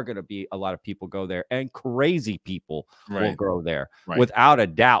 there are going to be a lot of people go there, and crazy people will go there without a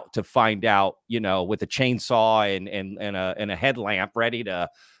doubt, to find out, with a chainsaw and a headlamp ready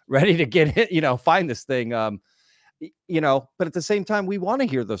to get it, find this thing. But at the same time, we want to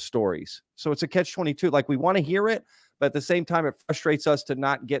hear those stories. So it's a catch-22. Like, we want to hear it, but at the same time, it frustrates us to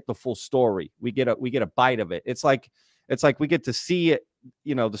not get the full story. We get a bite of it. It's like we get to see it,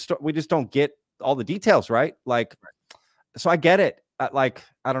 the story. We just don't get all the details, right? Like, so I get it. I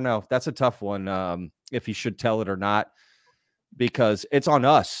don't know. That's a tough one. If you should tell it or not, because it's on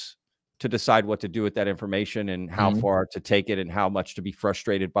us to decide what to do with that information and how far to take it and how much to be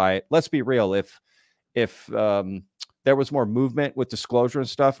frustrated by it. Let's be real. If there was more movement with disclosure and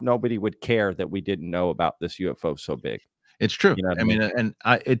stuff, nobody would care that we didn't know about this UFO so big. It's true. I mean, and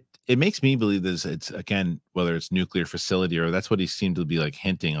it makes me believe this. It's, again, whether it's nuclear facility, or that's what he seemed to be like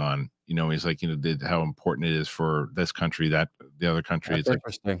hinting on. He's like, how important it is for this country, that the other country. That's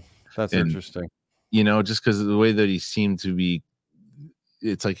interesting. That's interesting. Just because of the way that he seemed to be,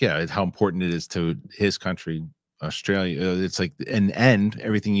 it's like, yeah, how important it is to his country, Australia. It's like, and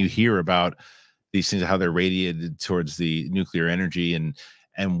everything you hear about these things, how they're radiated towards the nuclear energy and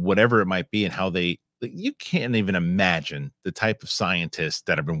whatever it might be, and how you can't even imagine the type of scientists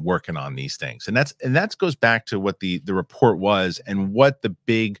that have been working on these things. And that goes back to what the report was, and what the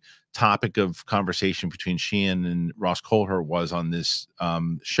big topic of conversation between Sheehan and Ross Coulthart was on this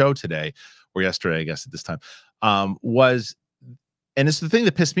show today, or yesterday, I guess at this time, was, and it's the thing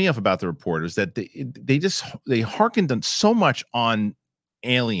that pissed me off about the report, is that they hearkened on so much on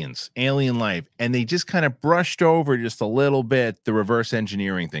alien life, and they just kind of brushed over just a little bit the reverse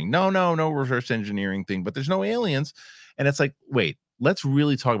engineering thing. No reverse engineering thing, but there's no aliens. And it's like, wait, let's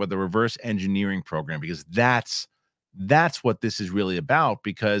really talk about the reverse engineering program, because that's what this is really about.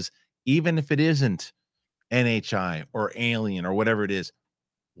 Because even if it isn't NHI or alien or whatever it is,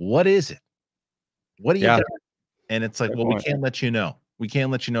 what is it? What do you got? And it's like, well, we can't let you know. We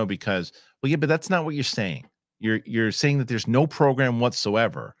can't let you know because, well, yeah, but that's not what you're saying. You're saying that there's no program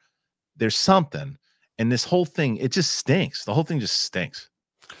whatsoever. There's something, and this whole thing, it just stinks. The whole thing just stinks.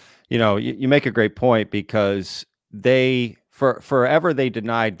 You make a great point, because forever they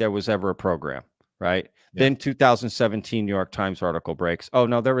denied there was ever a program, right? Yeah. Then 2017 New York Times article breaks. Oh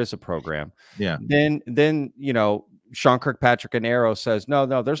no, there is a program. Yeah. Then Sean Kirkpatrick and AARO says, no,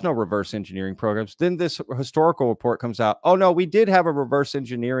 there's no reverse engineering programs. Then this historical report comes out. Oh, no, we did have a reverse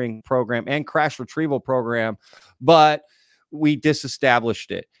engineering program and crash retrieval program, but we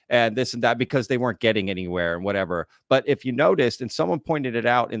disestablished it and this and that because they weren't getting anywhere and whatever. But if you noticed, and someone pointed it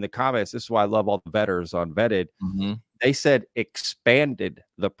out in the comments, this is why I love all the vetters on Vetted. They said expanded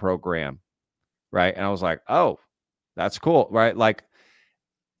the program, right? And I was like, oh, that's cool, right? Like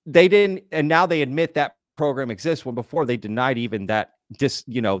they didn't, and now they admit that program exists when before they denied even that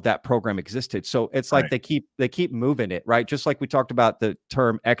that program existed. So it's like they keep moving it, right? Just like we talked about the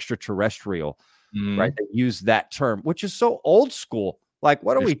term extraterrestrial. Right, they use that term, which is so old school. Like,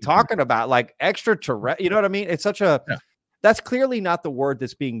 what are we talking about? Like extraterrestrial, you know what I mean? It's such a that's clearly not the word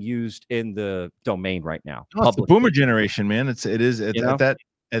that's being used in the domain right now. No, it's the boomer generation, man. It is at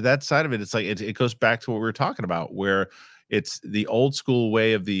that side of it. It's like it goes back to what we were talking about, where it's the old school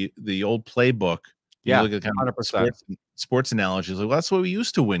way of the old playbook. You look at kind of sports analogies. Like, well, that's the way we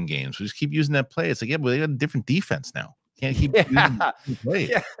used to win games. We just keep using that play. It's like, yeah, but they got a different defense now. Can't keep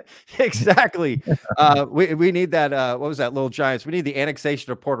yeah, exactly. We need that. What was that, Little Giants? We need the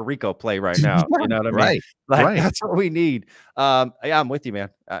annexation of Puerto Rico play right now. You know what I mean? Right. That's what we need. Yeah, I'm with you, man.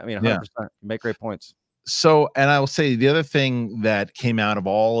 I mean, 100%. You make great points. So, and I will say the other thing that came out of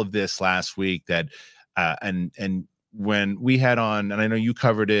all of this last week that, and when we had on, and I know you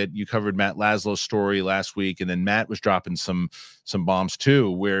covered it, you covered Matt Laslo's story last week, and then Matt was dropping some bombs too,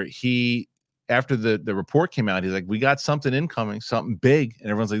 where he, after the report came out, he's like, we got something incoming, something big. And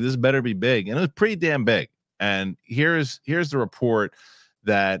everyone's like, this better be big. And it was pretty damn big. And here's the report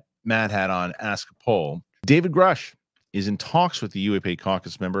that Matt had on Ask a Poll. David Grusch is in talks with the UAP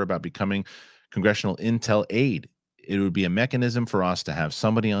caucus member about becoming congressional intel aide. It would be a mechanism for us to have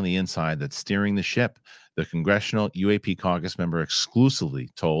somebody on the inside that's steering the ship. The congressional UAP caucus member exclusively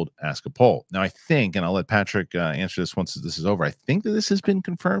told Ask a Poll. Now, I think, and I'll let Patrick answer this once this is over, I think that this has been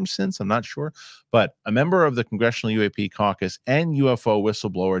confirmed since, I'm not sure, but a member of the congressional UAP caucus and UFO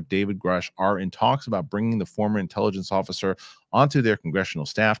whistleblower David Grusch are in talks about bringing the former intelligence officer onto their congressional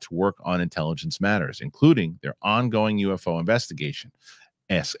staff to work on intelligence matters, including their ongoing UFO investigation.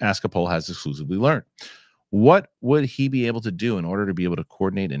 Ask a Poll has exclusively learned. What would he be able to do in order to be able to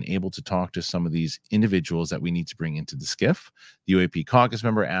coordinate and able to talk to some of these individuals that we need to bring into the skiff? The UAP caucus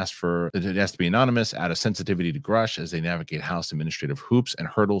member asked for it has to be anonymous out of sensitivity to Grusch as they navigate House administrative hoops and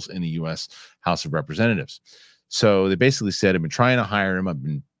hurdles in the U.S. House of Representatives. So they basically said, I've been trying to hire him. I've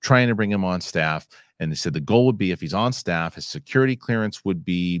been trying to bring him on staff. And they said the goal would be if he's on staff, his security clearance would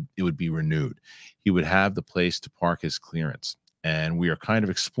be renewed. He would have the place to park his clearance. And we are kind of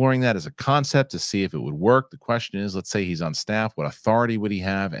exploring that as a concept to see if it would work. The question is, let's say he's on staff, what authority would he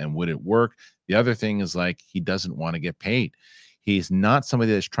have and would it work? The other thing is, like, he doesn't want to get paid. He's not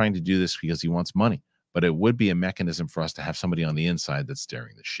somebody that's trying to do this because he wants money, but it would be a mechanism for us to have somebody on the inside that's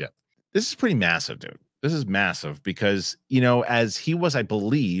steering the ship. This is pretty massive, dude. This is massive because, you know, as he was, I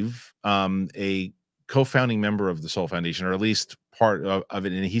believe, a co-founding member of the Soul Foundation, or at least part of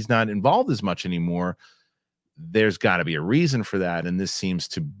it, and he's not involved as much anymore. There's got to be a reason for that. And this seems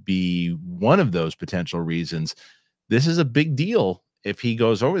to be one of those potential reasons. This is a big deal if he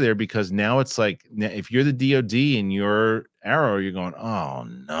goes over there, because now it's like, if you're the DOD and you're AARO, you're going, oh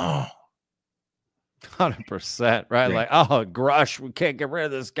no. 100%, right? Like, oh, Grusch, we can't get rid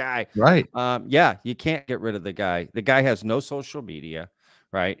of this guy. Right. Yeah, you can't get rid of the guy. The guy has no social media,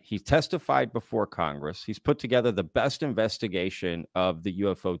 right? He testified before Congress. He's put together the best investigation of the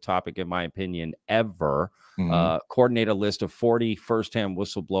UFO topic, in my opinion, ever. Coordinate a list of 40 firsthand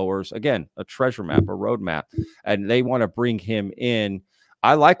whistleblowers. Again, a treasure map, a roadmap. And they want to bring him in.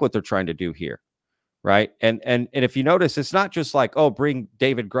 I like what they're trying to do here. Right. And if you notice, it's not just like, oh, bring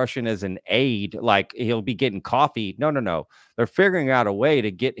David Grusch in as an aide, like he'll be getting coffee. No. They're figuring out a way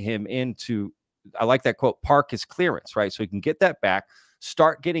to get him into, I like that quote, park his clearance, right? So he can get that back,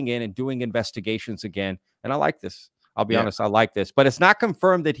 start getting in and doing investigations again. And I like this. I'll be honest, I like this. But it's not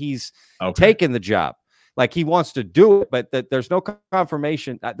confirmed that he's taken the job. Like he wants to do it, but that there's no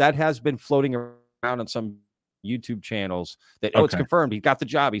confirmation. That has been floating around on some YouTube channels that, oh, it's confirmed. He got the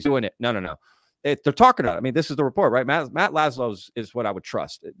job. He's doing it. No. They're talking about it. I mean, this is the report, right? Matt Laslo is what I would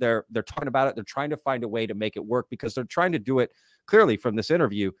trust. They're talking about it. They're trying to find a way to make it work because they're trying to do it clearly from this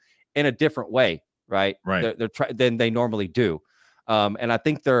interview in a different way, right? Right. Than they normally do. And I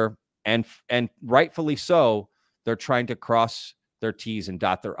think and rightfully so, they're trying to cross their T's and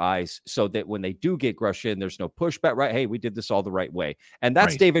dot their I's so that when they do get Grusch in, there's no pushback, right? Hey, we did this all the right way. And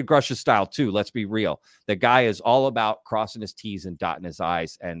that's David Grusch's style too. Let's be real. The guy is all about crossing his T's and dotting his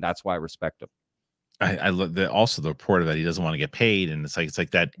I's. And that's why I respect him. I love also the report of that he doesn't want to get paid. And it's like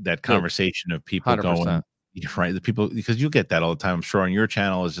that conversation of people 100%. Going, You're right. The people, because you get that all the time, I'm sure, on your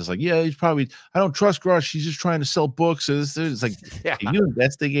channel, is just like, yeah, he's probably, I don't trust Grusch. He's just trying to sell books. It's like, Yeah. if you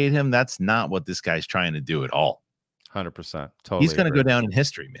investigate him, that's not what this guy's trying to do at all. 100%. Totally. He's going to go down in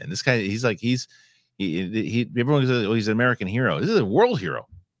history, man. This guy, everyone says, oh, he's an American hero. This is a world hero.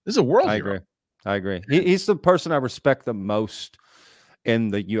 This is a world hero. I agree. He's the person I respect the most in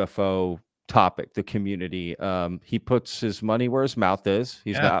the UFO topic, the community. He puts his money where his mouth is.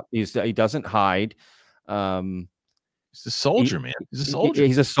 He doesn't hide. He's a soldier, man. He's a soldier.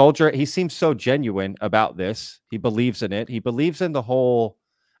 He's a soldier. He seems so genuine about this. He believes in it. He believes in the whole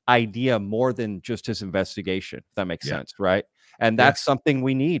idea more than just his investigation, if that makes sense, right? And that's something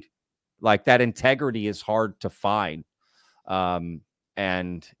we need. Like, that integrity is hard to find.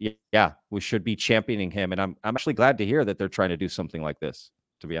 And yeah, we should be championing him. And I'm actually glad to hear that they're trying to do something like this,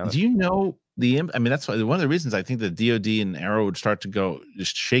 to be honest. Do you know I mean, that's why one of the reasons I think the DOD and AARO would start to go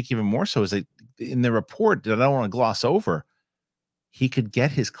just shake even more so is that in the report that I don't want to gloss over, he could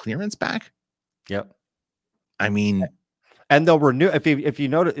get his clearance back. Yep. I mean, and they'll renew, if you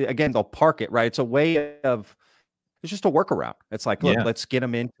notice, again, they'll park it, right? It's a way of, it's just a workaround. It's like, look, let's get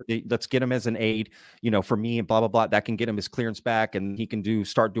him let's get him as an aide, for me, and blah, blah, blah. That can get him his clearance back, and he can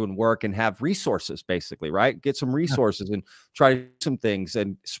start doing work and have resources, basically, right? Get some resources and try to do some things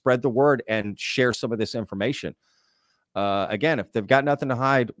and spread the word and share some of this information. Again, if they've got nothing to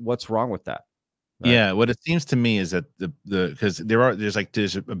hide, what's wrong with that? Right? Yeah. What it seems to me is that because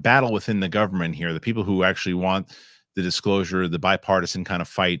there's a battle within the government here. The people who actually want the disclosure, the bipartisan kind of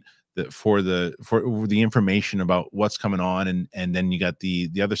fight, for the information about what's coming on, and then you got the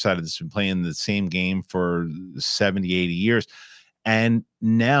other side of this, been playing the same game for 70, 80 years, and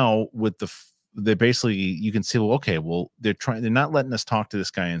now with they basically, you can see, well, okay, well, they're not letting us talk to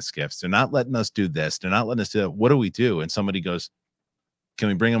this guy in skiffs, they're not letting us do this, they're not letting us do that. What do we do? And somebody goes, can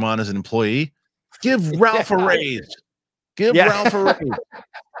we bring him on as an employee? Give Ralph a raise. Give Ralph a raise.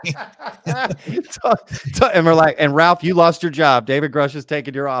 And we're like, and Ralph, you lost your job. David Grusch is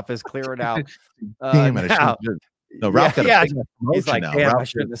taking your office. Clear it out. Damn it! No, Ralph got a big he's like, now. damn, Ralph I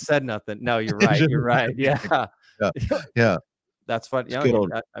shouldn't have said nothing. No, you're right. You're right. Yeah. That's fun.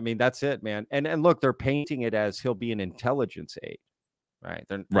 I mean, that's it, man. And look, they're painting it as he'll be an intelligence aide, right?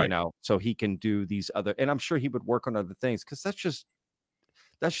 So he can do these other, and I'm sure he would work on other things, because that's just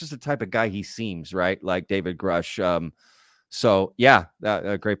the type of guy he seems, right? Like David Grusch. So yeah,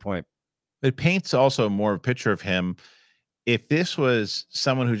 a great point. It paints also more of a picture of him. If this was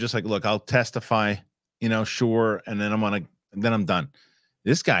someone who just like, look, I'll testify, sure, and then I'm done.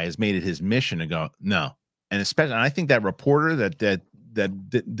 This guy has made it his mission to go, no. And especially, and I think that reporter that did that,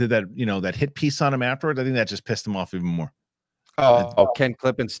 that hit piece on him afterwards, I think that just pissed him off even more. Oh, Ken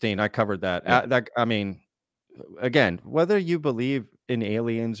Klippenstein, I covered that. Yeah. I mean, again, whether you believe in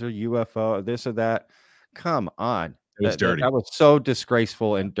aliens or UFO or this or that, come on. It was dirty. That was so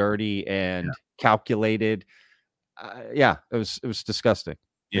disgraceful and dirty and calculated. It was disgusting.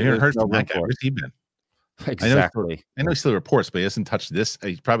 Yeah, it hurts that guy. Where's he been? Exactly. I know he still reports, but he hasn't touched this.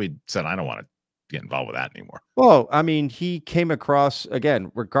 He probably said, I don't want to get involved with that anymore. Well, I mean, he came across,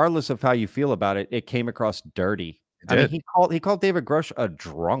 again, regardless of how you feel about it, it came across dirty. I mean, he called David Grusch a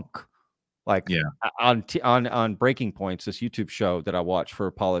drunk. Like, on Breaking Points, this YouTube show that I watch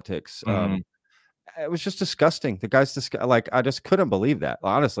for politics. It was just disgusting. The guy's like, I just couldn't believe that.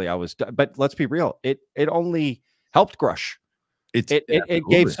 Honestly, but let's be real. It only helped Grusch. It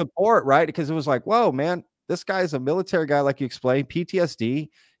gave support, right? Because it was like, whoa, man, this guy is a military guy, like you explained, PTSD.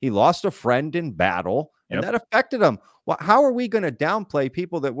 He lost a friend in battle, and that affected him. Well, how are we going to downplay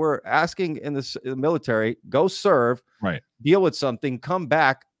people that we're asking in the military, go serve, deal with something, come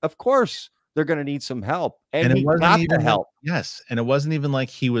back? Of course, they're going to need some help, and he got the help. Yes, and it wasn't even like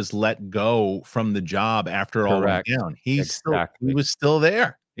he was let go from the job after all went down. He was still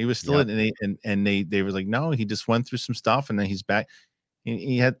there. He was still and they were like, no, he just went through some stuff, and then he's back.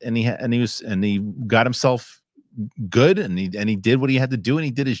 He got himself good, and he did what he had to do, and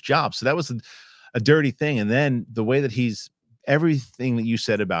he did his job. So that was a dirty thing. And then the way that everything that you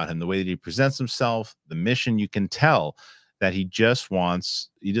said about him, the way that he presents himself, the mission, you can tell that he just wants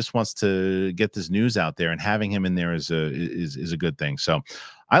to get this news out there, and having him in there is a good thing. So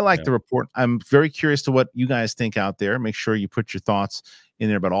I like the report. I'm very curious to what you guys think out there. Make sure you put your thoughts in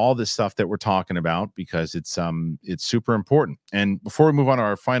there about all this stuff that we're talking about, because it's super important. And before we move on to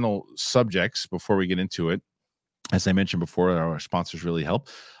our final subjects, before we get into it, as I mentioned before, our sponsors really help.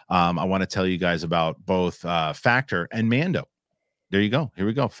 I want to tell you guys about both Factor and Mando. There you go. Here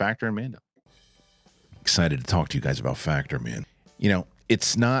we go. Factor and Mando. Excited to talk to you guys about Factor, man.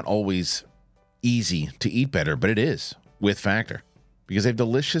 It's not always easy to eat better, but it is with Factor. because they have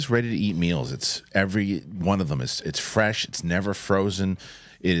delicious, ready-to-eat meals. It's every one of them it's fresh. It's never frozen.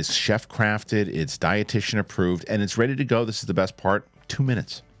 It is chef-crafted. It's dietitian approved, and it's ready to go. This is the best part. 2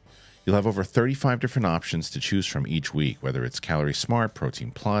 minutes. You'll have over 35 different options to choose from each week, whether it's Calorie Smart,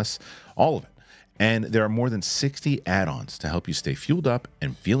 Protein Plus, all of it. And there are more than 60 add-ons to help you stay fueled up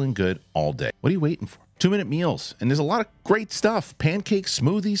and feeling good all day. What are you waiting for? 2-minute meals. And there's a lot of great stuff. Pancakes,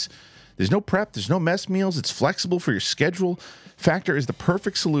 smoothies. There's no prep. There's no mess meals. It's flexible for your schedule. Factor is the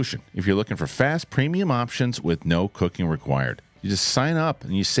perfect solution if you're looking for fast, premium options with no cooking required. You just sign up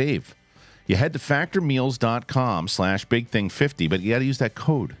and you save. You head to factormeals.com/bigthing50, but you got to use that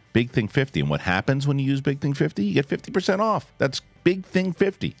code, BigThing50. And what happens when you use BigThing50? You get 50% off. That's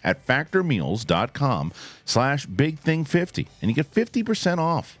BigThing50 at factormeals.com/bigthing50. And you get 50%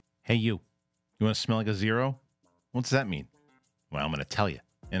 off. Hey, you want to smell like a zero? What's that mean? Well, I'm going to tell you.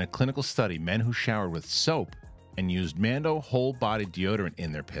 In a clinical study, men who showered with soap and used Mando whole-body deodorant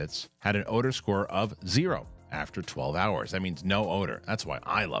in their pits had an odor score of 0 after 12 hours. That means no odor. That's why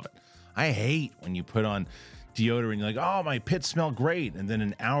I love it. I hate when you put on deodorant and you're like, oh, my pits smell great. And then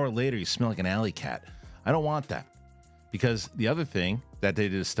an hour later, you smell like an alley cat. I don't want that. Because the other thing that they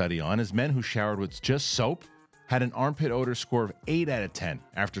did a study on is men who showered with just soap had an armpit odor score of 8 out of 10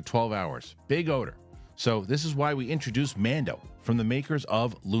 after 12 hours. Big odor. So this is why we introduced Mando from the makers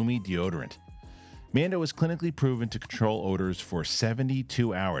of Lue deodorant. Mando is clinically proven to control odors for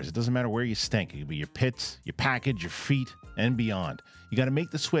 72 hours. It doesn't matter where you stink. It could be your pits, your package, your feet, and beyond. You got to make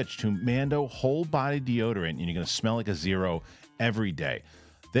the switch to Mando whole body deodorant, and you're going to smell like a zero every day.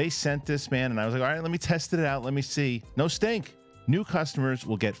 They sent this, man, and I was like, all right, let me test it out. Let me see. No stink. New customers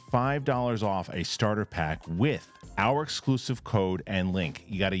will get $5 off a starter pack with our exclusive code and link.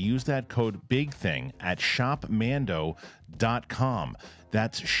 You got to use that code BIGTHING at shopmando.com.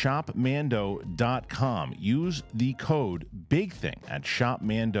 That's shopmando.com. Use the code BIGTHING at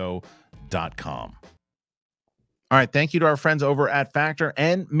shopmando.com. All right, thank you to our friends over at Factor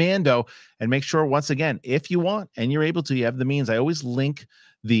and Mando. And make sure, once again, if you want and you're able to, you have the means. I always link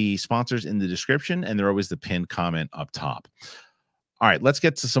the sponsors in the description, and they're always the pinned comment up top. All right, let's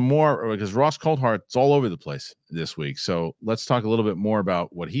get to some more, because Ross Coulthart's all over the place this week. So let's talk a little bit more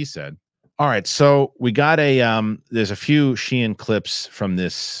about what he said. All right, so we got there's a few Sheehan clips from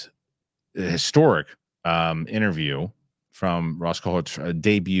this historic interview from Ross Coulthart's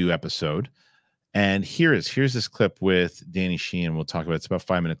debut episode. And here's this clip with Danny Sheehan. We'll talk about it's about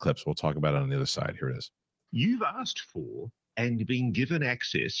 5-minute clips. We'll talk about it on the other side. Here it is. You've asked for and been given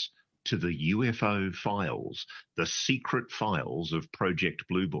access to the UFO files, the secret files of Project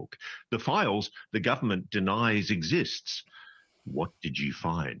Blue Book, the files the government denies exists. What did you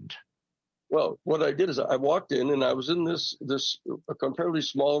find? Well, what I did is I walked in and I was in this a comparatively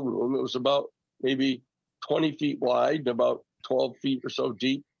small room. It was about maybe 20 feet wide and about 12 feet or so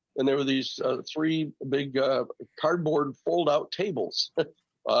deep. And there were these 3 big cardboard fold-out tables.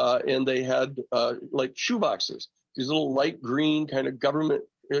 And they had like shoeboxes, these little light green kind of government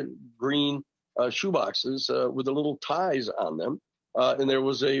green shoeboxes with the little ties on them. And there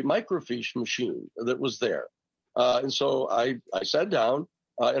was a microfiche machine that was there. And so I sat down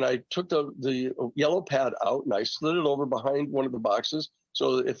and I took the yellow pad out and I slid it over behind one of the boxes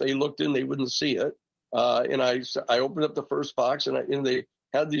so that if they looked in, they wouldn't see it. And I opened up the first box and they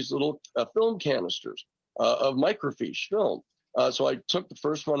had these little film canisters of microfiche film. So I took the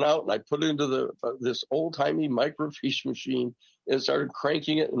first one out and I put it into this old-timey microfiche machine and started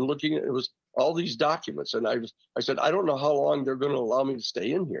cranking it and looking at it. It was all these documents. And I said, I don't know how long they're going to allow me to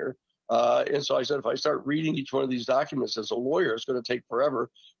stay in here. And so I said, if I start reading each one of these documents as a lawyer, it's going to take forever.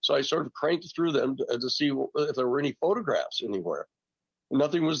 So I sort of cranked through them to see if there were any photographs anywhere.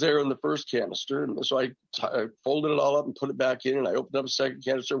 Nothing was there in the first canister. And so I folded it all up and put it back in. And I opened up a second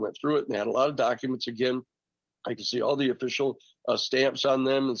canister, went through it, and they had a lot of documents again. I could see all the official stamps on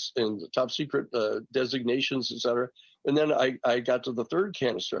them and the top secret designations, et cetera. And then I got to the third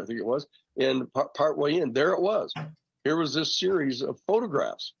canister, I think it was, and part way in, there it was. Here was this series of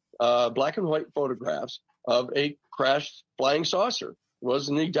photographs, black and white photographs of a crashed flying saucer. There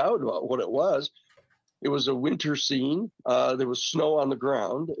wasn't any doubt about what it was. It was a winter scene. There was snow on the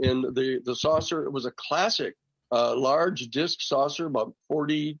ground, and the saucer, it was a classic large disc saucer, about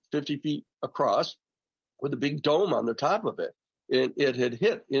 40, 50 feet across, with a big dome on the top of it. It had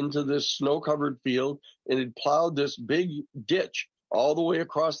hit into this snow-covered field, and it plowed this big ditch all the way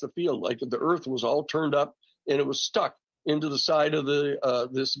across the field, like the earth was all turned up, and it was stuck into the side of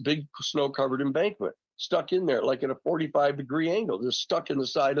this big snow-covered embankment, stuck in there like at a 45-degree angle, just stuck in the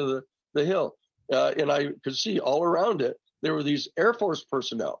side of the hill. And I could see all around it, there were these Air Force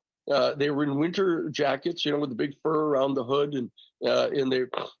personnel. They were in winter jackets, with the big fur around the hood, and and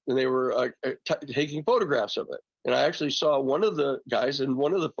they were taking photographs of it. And I actually saw one of the guys in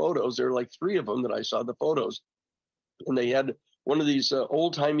one of the photos. There were like 3 of them that I saw the photos, and they had one of these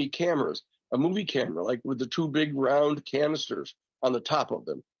old-timey cameras, a movie camera, like with the 2 big round canisters on the top of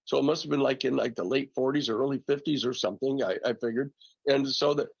them. So it must have been like in like the late 40s or early 50s or something, I figured. And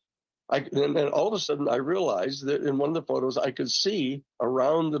so that and then all of a sudden I realized that in one of the photos I could see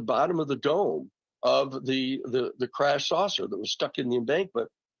around the bottom of the dome of the crash saucer that was stuck in the embankment,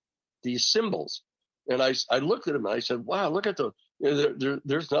 these symbols. And I looked at them and I said, wow, look at the,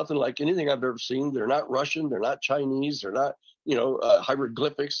 there's nothing like anything I've ever seen. They're not Russian. They're not Chinese. They're not,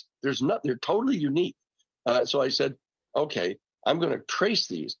 hieroglyphics. They're totally unique. So I said, okay, I'm going to trace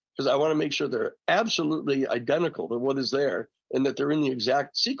these because I want to make sure they're absolutely identical to what is there and that they're in the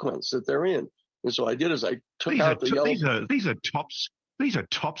exact sequence that they're in. And so I did is I took out the yellow. These are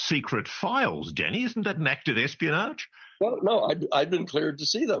top secret files, Danny. Isn't that an act of espionage? No, I've been cleared to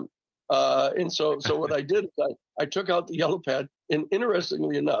see them. And so what I did is I took out the yellow pad, and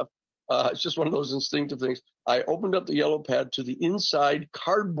interestingly enough, it's just one of those instinctive things. I opened up the yellow pad to the inside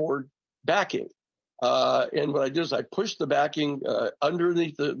cardboard backing. And what I did is I pushed the backing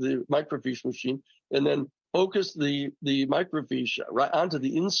underneath the microfiche machine and then focused the microfiche right onto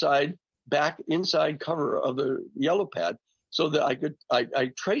the inside cover of the yellow pad so that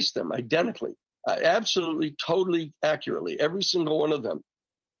I traced them identically, absolutely, totally accurately, every single one of them.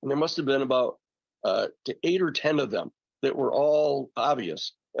 And there must have been about 8 or 10 of them that were all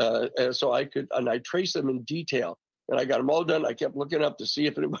obvious. So I traced them in detail, and I got them all done. I kept looking up to see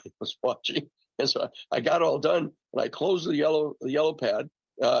if anybody was watching. And so I got it all done, and I closed the yellow pad,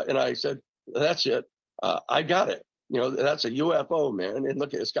 and I said, that's it. I got it. That's a UFO, man. And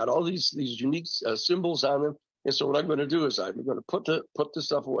look, it's got all these unique symbols on them. And so what I'm going to do is I'm going to put the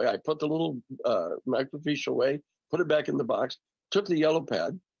stuff away. I put the little microfiche away, put it back in the box, took the yellow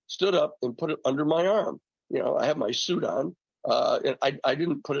pad, stood up, and put it under my arm. I have my suit on, and I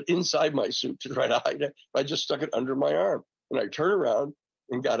didn't put it inside my suit to try to hide it. I just stuck it under my arm. And I turned around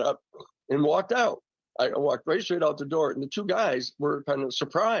and got up and walked out. I walked right straight out the door, and the 2 guys were kind of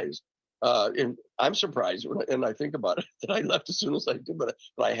surprised. And I'm surprised and I think about it that I left as soon as I did, but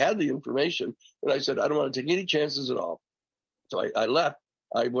I had the information, and I said, I don't want to take any chances at all. So I left.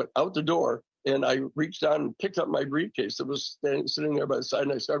 I went out the door, and I reached down and picked up my briefcase that was sitting there by the side,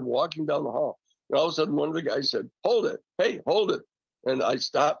 and I started walking down the hall. And all of a sudden, one of the guys said, hold it. Hey, hold it. And I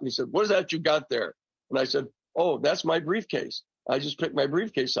stopped, and he said, what is that you got there? And I said, oh, that's my briefcase. I just picked my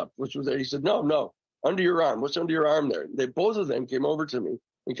briefcase up, which was there. He said, no, under your arm. What's under your arm there? Both of them came over to me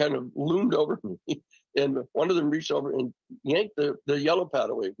and kind of loomed over me. And one of them reached over and yanked the yellow pad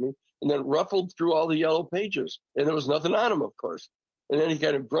away from me and then ruffled through all the yellow pages. And there was nothing on them, of course. And then he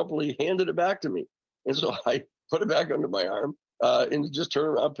kind of grumpily handed it back to me. And so I put it back under my arm and just turned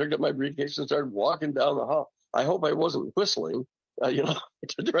around, picked up my briefcase, and started walking down the hall. I hope I wasn't whistling, to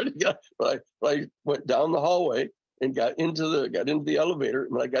try to get, but I went down the hallway and got into the elevator.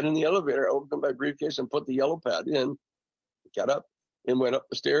 When I got in the elevator, I opened my briefcase and put the yellow pad in, got up and went up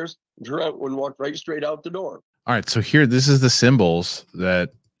the stairs, turned around and walked right straight out the door. All right. So here, this is the symbols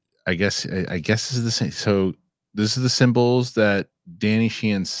that I guess this is the same. So this is the symbols that Danny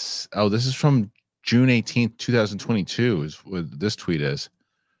Sheehan. Oh, this is from June 18th, 2022 is what this tweet is.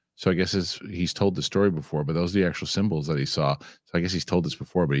 So I guess he's told the story before, but those are the actual symbols that he saw. So I guess he's told this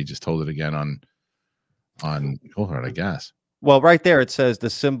before, but he just told it again on Coulthart, I guess. Well, right there, it says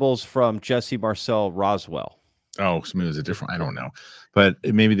the symbols from Jesse Marcel Roswell. Oh, so maybe there's a different, I don't know, but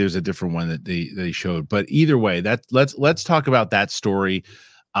maybe there's a different one that they showed. But either way, let's talk about that story.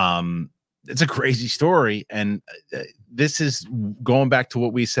 It's a crazy story, and this is going back to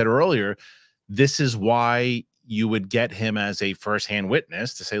what we said earlier. This is why you would get him as a firsthand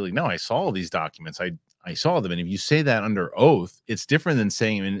witness to say, like, no, I saw all these documents. I saw them. And if you say that under oath, it's different than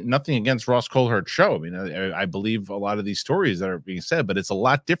saying, I mean, nothing against Ross Coulthart's show. I mean, I believe a lot of these stories that are being said, but it's a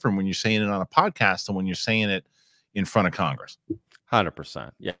lot different when you're saying it on a podcast than when you're saying it in front of Congress.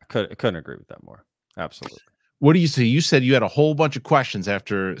 100%. Yeah. Couldn't agree with that more. Absolutely. What do you say? You said you had a whole bunch of questions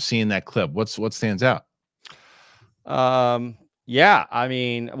after seeing that clip. What stands out? Yeah, I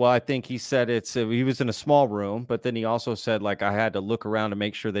mean, well, I think he said he was in a small room, but then he also said, like, I had to look around to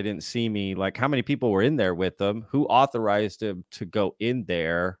make sure they didn't see me. Like, how many people were in there with him? Who authorized him to go in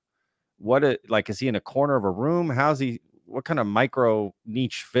there? Is he in a corner of a room? What kind of micro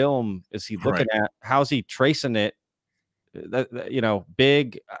niche film is he looking at? How's he tracing it?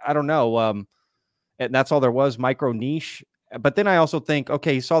 Big, I don't know. And that's all there was, micro niche. but then I also think,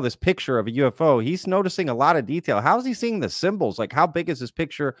 okay, he saw this picture of a UFO. He's noticing a lot of detail. How is he seeing the symbols? Like, how big is this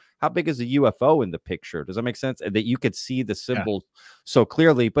picture? How big is the UFO in the picture? Does that make sense? And that you could see the symbols so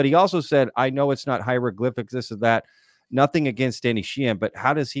clearly. But he also said, I know it's not hieroglyphics, this or that. Nothing against Danny Sheehan, but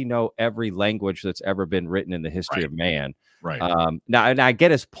how does he know every language that's ever been written in the history of man? Right. Now, and I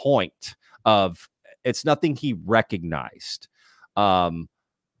get his point of it's nothing he recognized.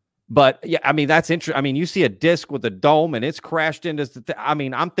 But yeah, I mean, that's interesting. I mean, you see a disc with a dome and it's crashed into I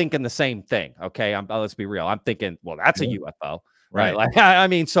mean, I'm thinking the same thing. Okay. Let's be real. I'm thinking, well, that's a UFO, right? Like, I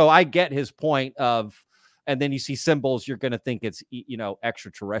mean, so I get his point of, and then you see symbols, you're going to think it's, you know,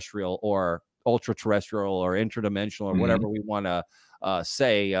 extraterrestrial or ultra terrestrial or interdimensional or whatever we want to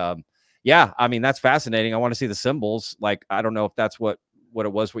say. Yeah, I mean, that's fascinating. I want to see the symbols. Like, I don't know if that's what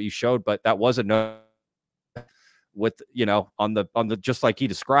it was, what you showed, but that was a no with, you know, on the just like he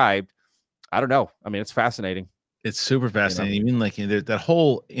described. I don't know. I mean, it's fascinating. It's super fascinating. Even like that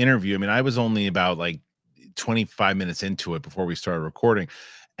whole interview. I mean, I was only about like 25 minutes into it before we started recording.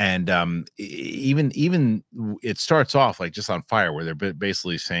 And even it starts off like just on fire, where they're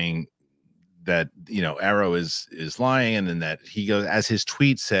basically saying that, you know, AARO is lying, and then that he goes, as his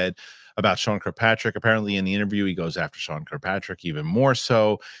tweet said about Sean Kirkpatrick, apparently in the interview he goes after Sean Kirkpatrick even more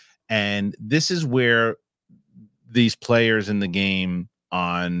so. And this is where these players in the game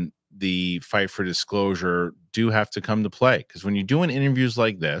on the fight for disclosure do have to come to play, because when you're doing interviews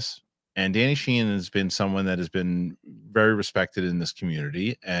like this, and Danny Sheehan has been someone that has been very respected in this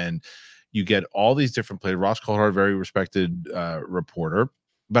community, and you get all these different players. Ross Coulthart, very respected reporter,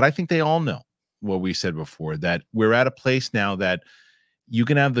 but I think they all know what we said before, that we're at a place now that you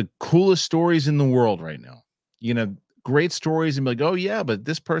can have the coolest stories in the world right now. You know, great stories and be like, oh yeah, but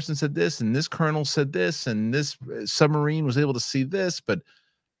this person said this, and this colonel said this, and this submarine was able to see this. But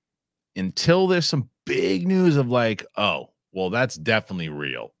until there's some big news of like, oh, well, that's definitely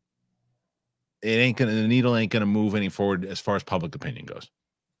real, the needle ain't gonna move any forward as far as public opinion goes.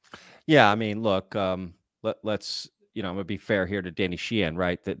 Yeah, I mean, look, let's, you know, I'm gonna be fair here to Danny Sheehan,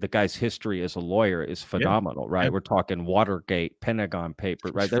 right? The guy's history as a lawyer is phenomenal, right? We're talking Watergate, Pentagon paper,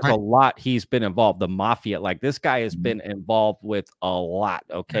 right? There's a lot he's been involved. The mafia, like this guy has been involved with a lot.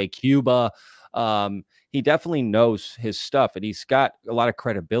 Okay, Cuba. He definitely knows his stuff, and he's got a lot of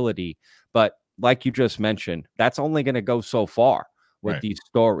credibility. But like you just mentioned, that's only going to go so far with these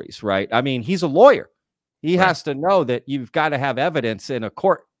stories, right? I mean, he's a lawyer. He has to know that you've got to have evidence in a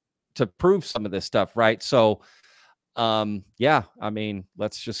court to prove some of this stuff, right? So yeah, I mean,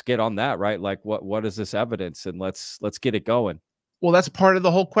 let's just get on that, right? Like what is this evidence, and let's get it going. Well, that's part of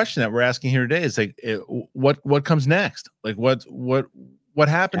the whole question that we're asking here today, is like, what comes next? Like what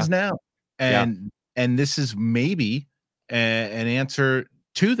happens now? And this is maybe an answer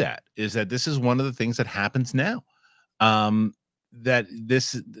to that, is that this is one of the things that happens now. That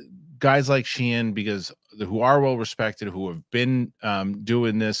this guys like Sheehan, because who are well respected, who have been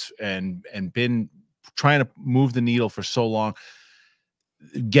doing this and been trying to move the needle for so long,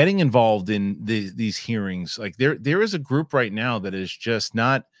 getting involved in these hearings, like there is a group right now that is just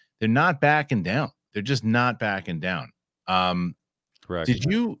not, they're not backing down. They're just not backing down. Correct.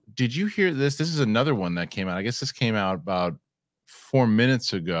 Did you hear this? This is another one that came out. I guess this came out about 4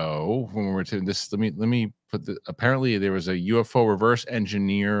 minutes ago when we were to this. Let me put the, apparently there was a UFO reverse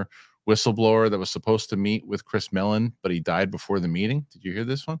engineer whistleblower that was supposed to meet with Chris Mellon, but he died before the meeting. Did you hear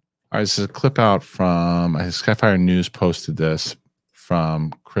this one? All right, this is a clip out from Skyfire News posted this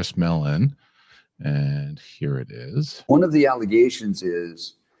from Chris Mellon, and here it is. One of the allegations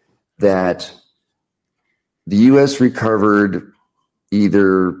is that the U.S. recovered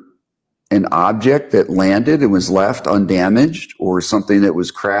either an object that landed and was left undamaged, or something that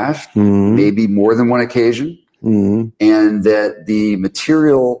was crashed, maybe more than one occasion, and that the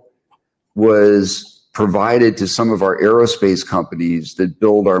material was provided to some of our aerospace companies that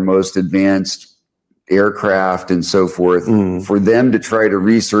build our most advanced aircraft and so forth, for them to try to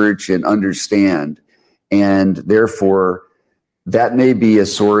research and understand. And therefore, that may be a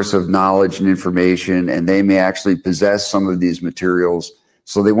source of knowledge and information, and they may actually possess some of these materials.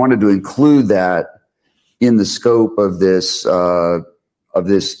 So they wanted to include that in the scope of this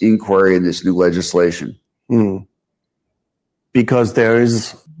inquiry and this new legislation. Because there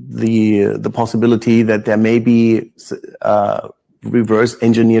is the possibility that there may be reverse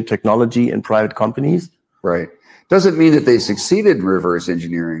engineered technology in private companies. Right. Doesn't mean that they succeeded in reverse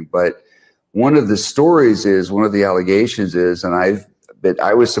engineering, but one of the stories is, one of the allegations is, and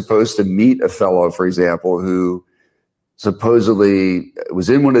I was supposed to meet a fellow, for example, who supposedly was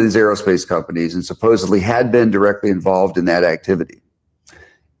in one of these aerospace companies and supposedly had been directly involved in that activity.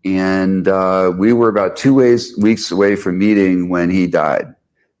 And we were about 2 weeks away from meeting when he died,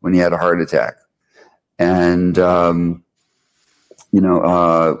 when he had a heart attack. And,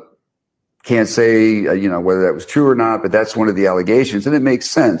 can't say, whether that was true or not, but that's one of the allegations. And it makes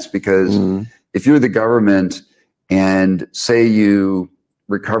sense because if you're the government and say you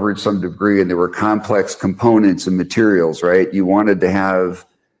recovered some debris and there were complex components and materials, right? You wanted to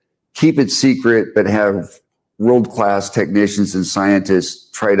keep it secret, but have world-class technicians and scientists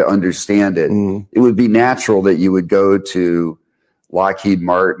try to understand it. It would be natural that you would go to Lockheed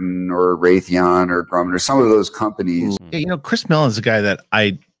Martin or Raytheon or Grumman or some of those companies. Yeah, Chris Mellon is a guy that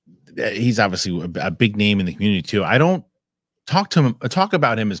he's obviously a big name in the community too. I don't talk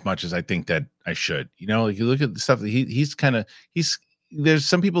about him as much as I think that I should. Like you look at the stuff that there's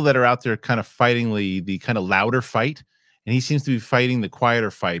some people that are out there kind of fighting the kind of louder fight, and he seems to be fighting the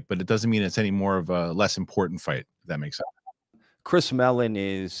quieter fight, but it doesn't mean it's any more of a less important fight, if that makes sense. Chris Mellon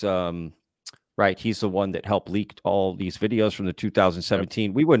is right. He's the one that helped leak all these videos from the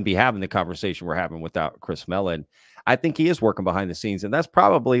 2017. Yep. We wouldn't be having the conversation we're having without Chris Mellon. I think he is working behind the scenes, and that's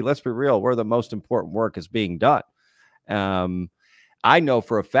probably, let's be real, where the most important work is being done. I know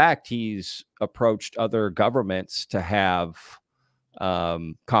for a fact he's approached other governments to have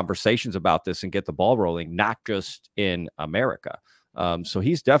conversations about this and get the ball rolling, not just in America. So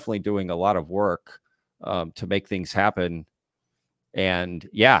he's definitely doing a lot of work to make things happen. And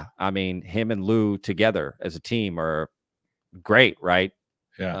yeah, I mean, him and Lue together as a team are great, right?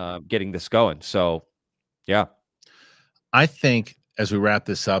 Yeah. Getting this going. So yeah. I think as we wrap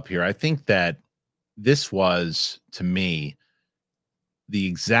this up here, I think that this was, to me, the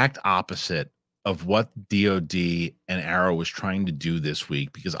exact opposite of what DOD and AARO was trying to do this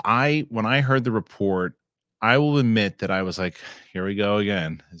week. Because when I heard the report, I will admit that I was like, here we go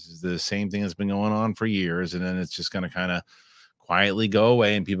again. This is the same thing that's been going on for years. And then it's just going to kind of quietly go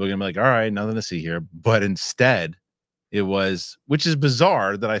away and people are going to be like, all right, nothing to see here. But instead it was, which is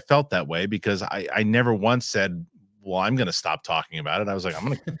bizarre that I felt that way, because I never once said, well, I'm going to stop talking about it. I was like, I'm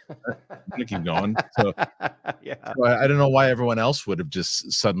going to keep going. So, yeah. So I don't know why everyone else would have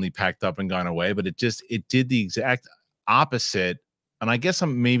just suddenly packed up and gone away, but it did the exact opposite. And I guess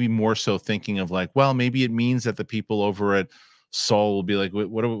I'm maybe more so thinking of like, well, maybe it means that the people over at Seoul will be like,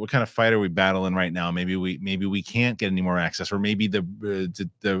 what kind of fight are we battling right now? Maybe we can't get any more access, or maybe the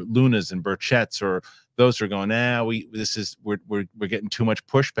Lunas and Burchetts or those are going, we're getting too much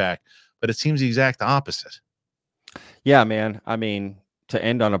pushback. But it seems the exact opposite. Yeah, man. I mean, to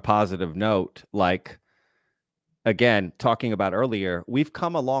end on a positive note, like, again, talking about earlier, we've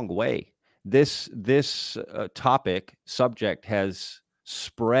come a long way. This subject has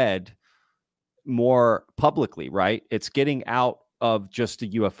spread more publicly, right? It's getting out of just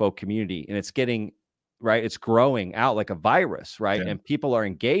the UFO community, and it's getting, right, it's growing out like a virus, right? Yeah. And people are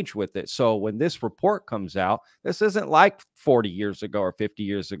engaged with it. So when this report comes out, this isn't like 40 years ago or 50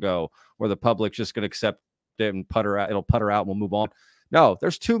 years ago where the public's just going to accept it and putter out, it'll putter out and we'll move on. No,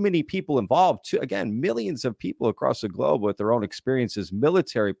 there's too many people involved. Again, millions of people across the globe with their own experiences,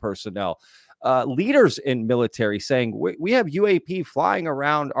 military personnel, leaders in military saying we have UAP flying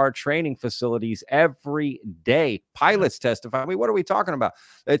around our training facilities every day. Pilots testify. I mean, what are we talking about?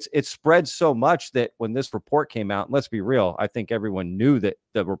 It's spread so much that when this report came out, and let's be real, I think everyone knew that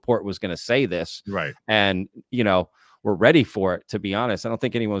the report was going to say this. Right. And, we're ready for it, to be honest. I don't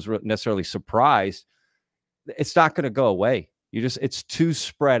think anyone's necessarily surprised. It's not going to go away. It's too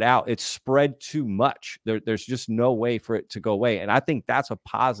spread out. It's spread too much. There's just no way for it to go away. And I think that's a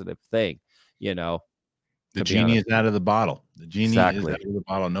positive thing, The genie is out of the bottle. The genie is out of the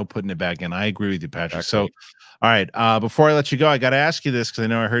bottle. No putting it back in. I agree with you, Patrick. Exactly. So, all right. Before I let you go, I got to ask you this because I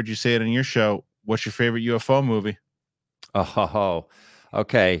know I heard you say it on your show. What's your favorite UFO movie? Oh,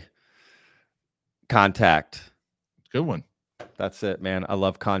 okay. Contact. Good one. That's it, man. I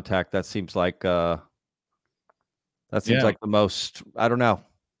love Contact. That seems like like the most. I don't know.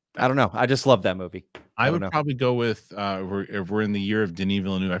 I just love that movie. I would probably go with if we're in the year of Denis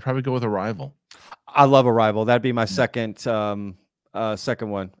Villeneuve, I'd probably go with Arrival. I love Arrival. That'd be my second one.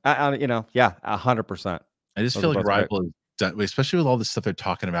 100%. I just feel like Arrival is done, especially with all the stuff they're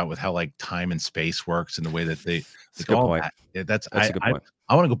talking about with how like time and space works and the way that they. That's a good point. That's a good point.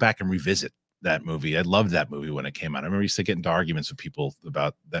 I want to go back and revisit that movie. I loved that movie when it came out. I remember used to get into arguments with people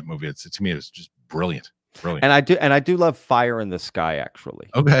about that movie. To me, it was just brilliant. Brilliant. And I do love Fire in the Sky, actually.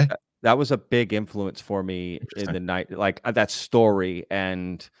 Okay. That was a big influence for me in the night, like that story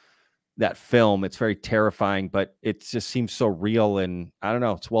and that film. It's very terrifying, but it just seems so real. And I don't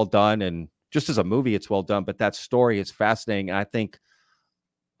know, it's well done. And just as a movie, it's well done, but that story is fascinating. And I think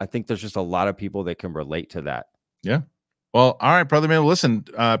there's just a lot of people that can relate to that. Yeah. Well, all right, brother, man. Listen,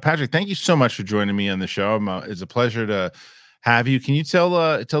 Patrick, thank you so much for joining me on the show. It's a pleasure to have you. Can you tell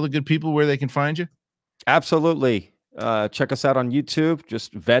the good people where they can find you? Absolutely. Check us out on YouTube.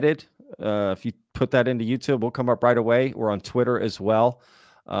 Just Vetted. If you put that into YouTube, we'll come up right away. We're on Twitter as well.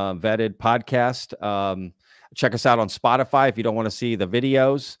 Vetted Podcast. Check us out on Spotify if you don't want to see the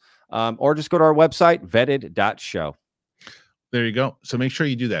videos, or just go to our website, vetted.show. There you go. So make sure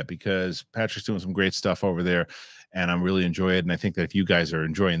you do that, because Patrick's doing some great stuff over there, and I'm really enjoying it. And I think that if you guys are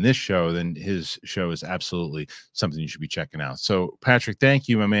enjoying this show, then his show is absolutely something you should be checking out. So Patrick, thank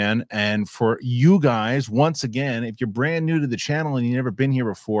you, my man. And for you guys, once again, if you're brand new to the channel and you've never been here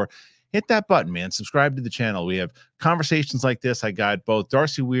before, hit that button, man. Subscribe to the channel. We have conversations like this. I got both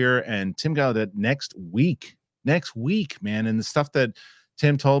Darcy Weir and Tim Gallaudet next week, man. And the stuff that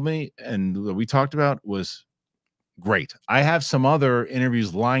Tim told me and we talked about was great. I have some other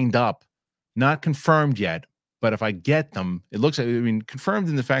interviews lined up, not confirmed yet, but if I get them, it looks like, I mean, confirmed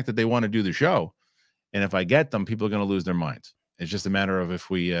in the fact that they want to do the show. And if I get them, people are going to lose their minds. It's just a matter of if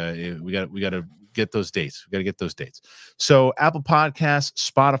we got to get those dates. We got to get those dates. So Apple Podcasts,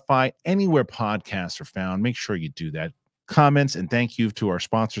 Spotify, anywhere podcasts are found, make sure you do that. Comments, and thank you to our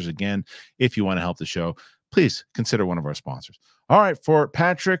sponsors again. If you want to help the show, please consider one of our sponsors. All right, for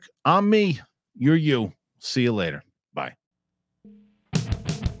Patrick, I'm me. You're you. See you later. Bye.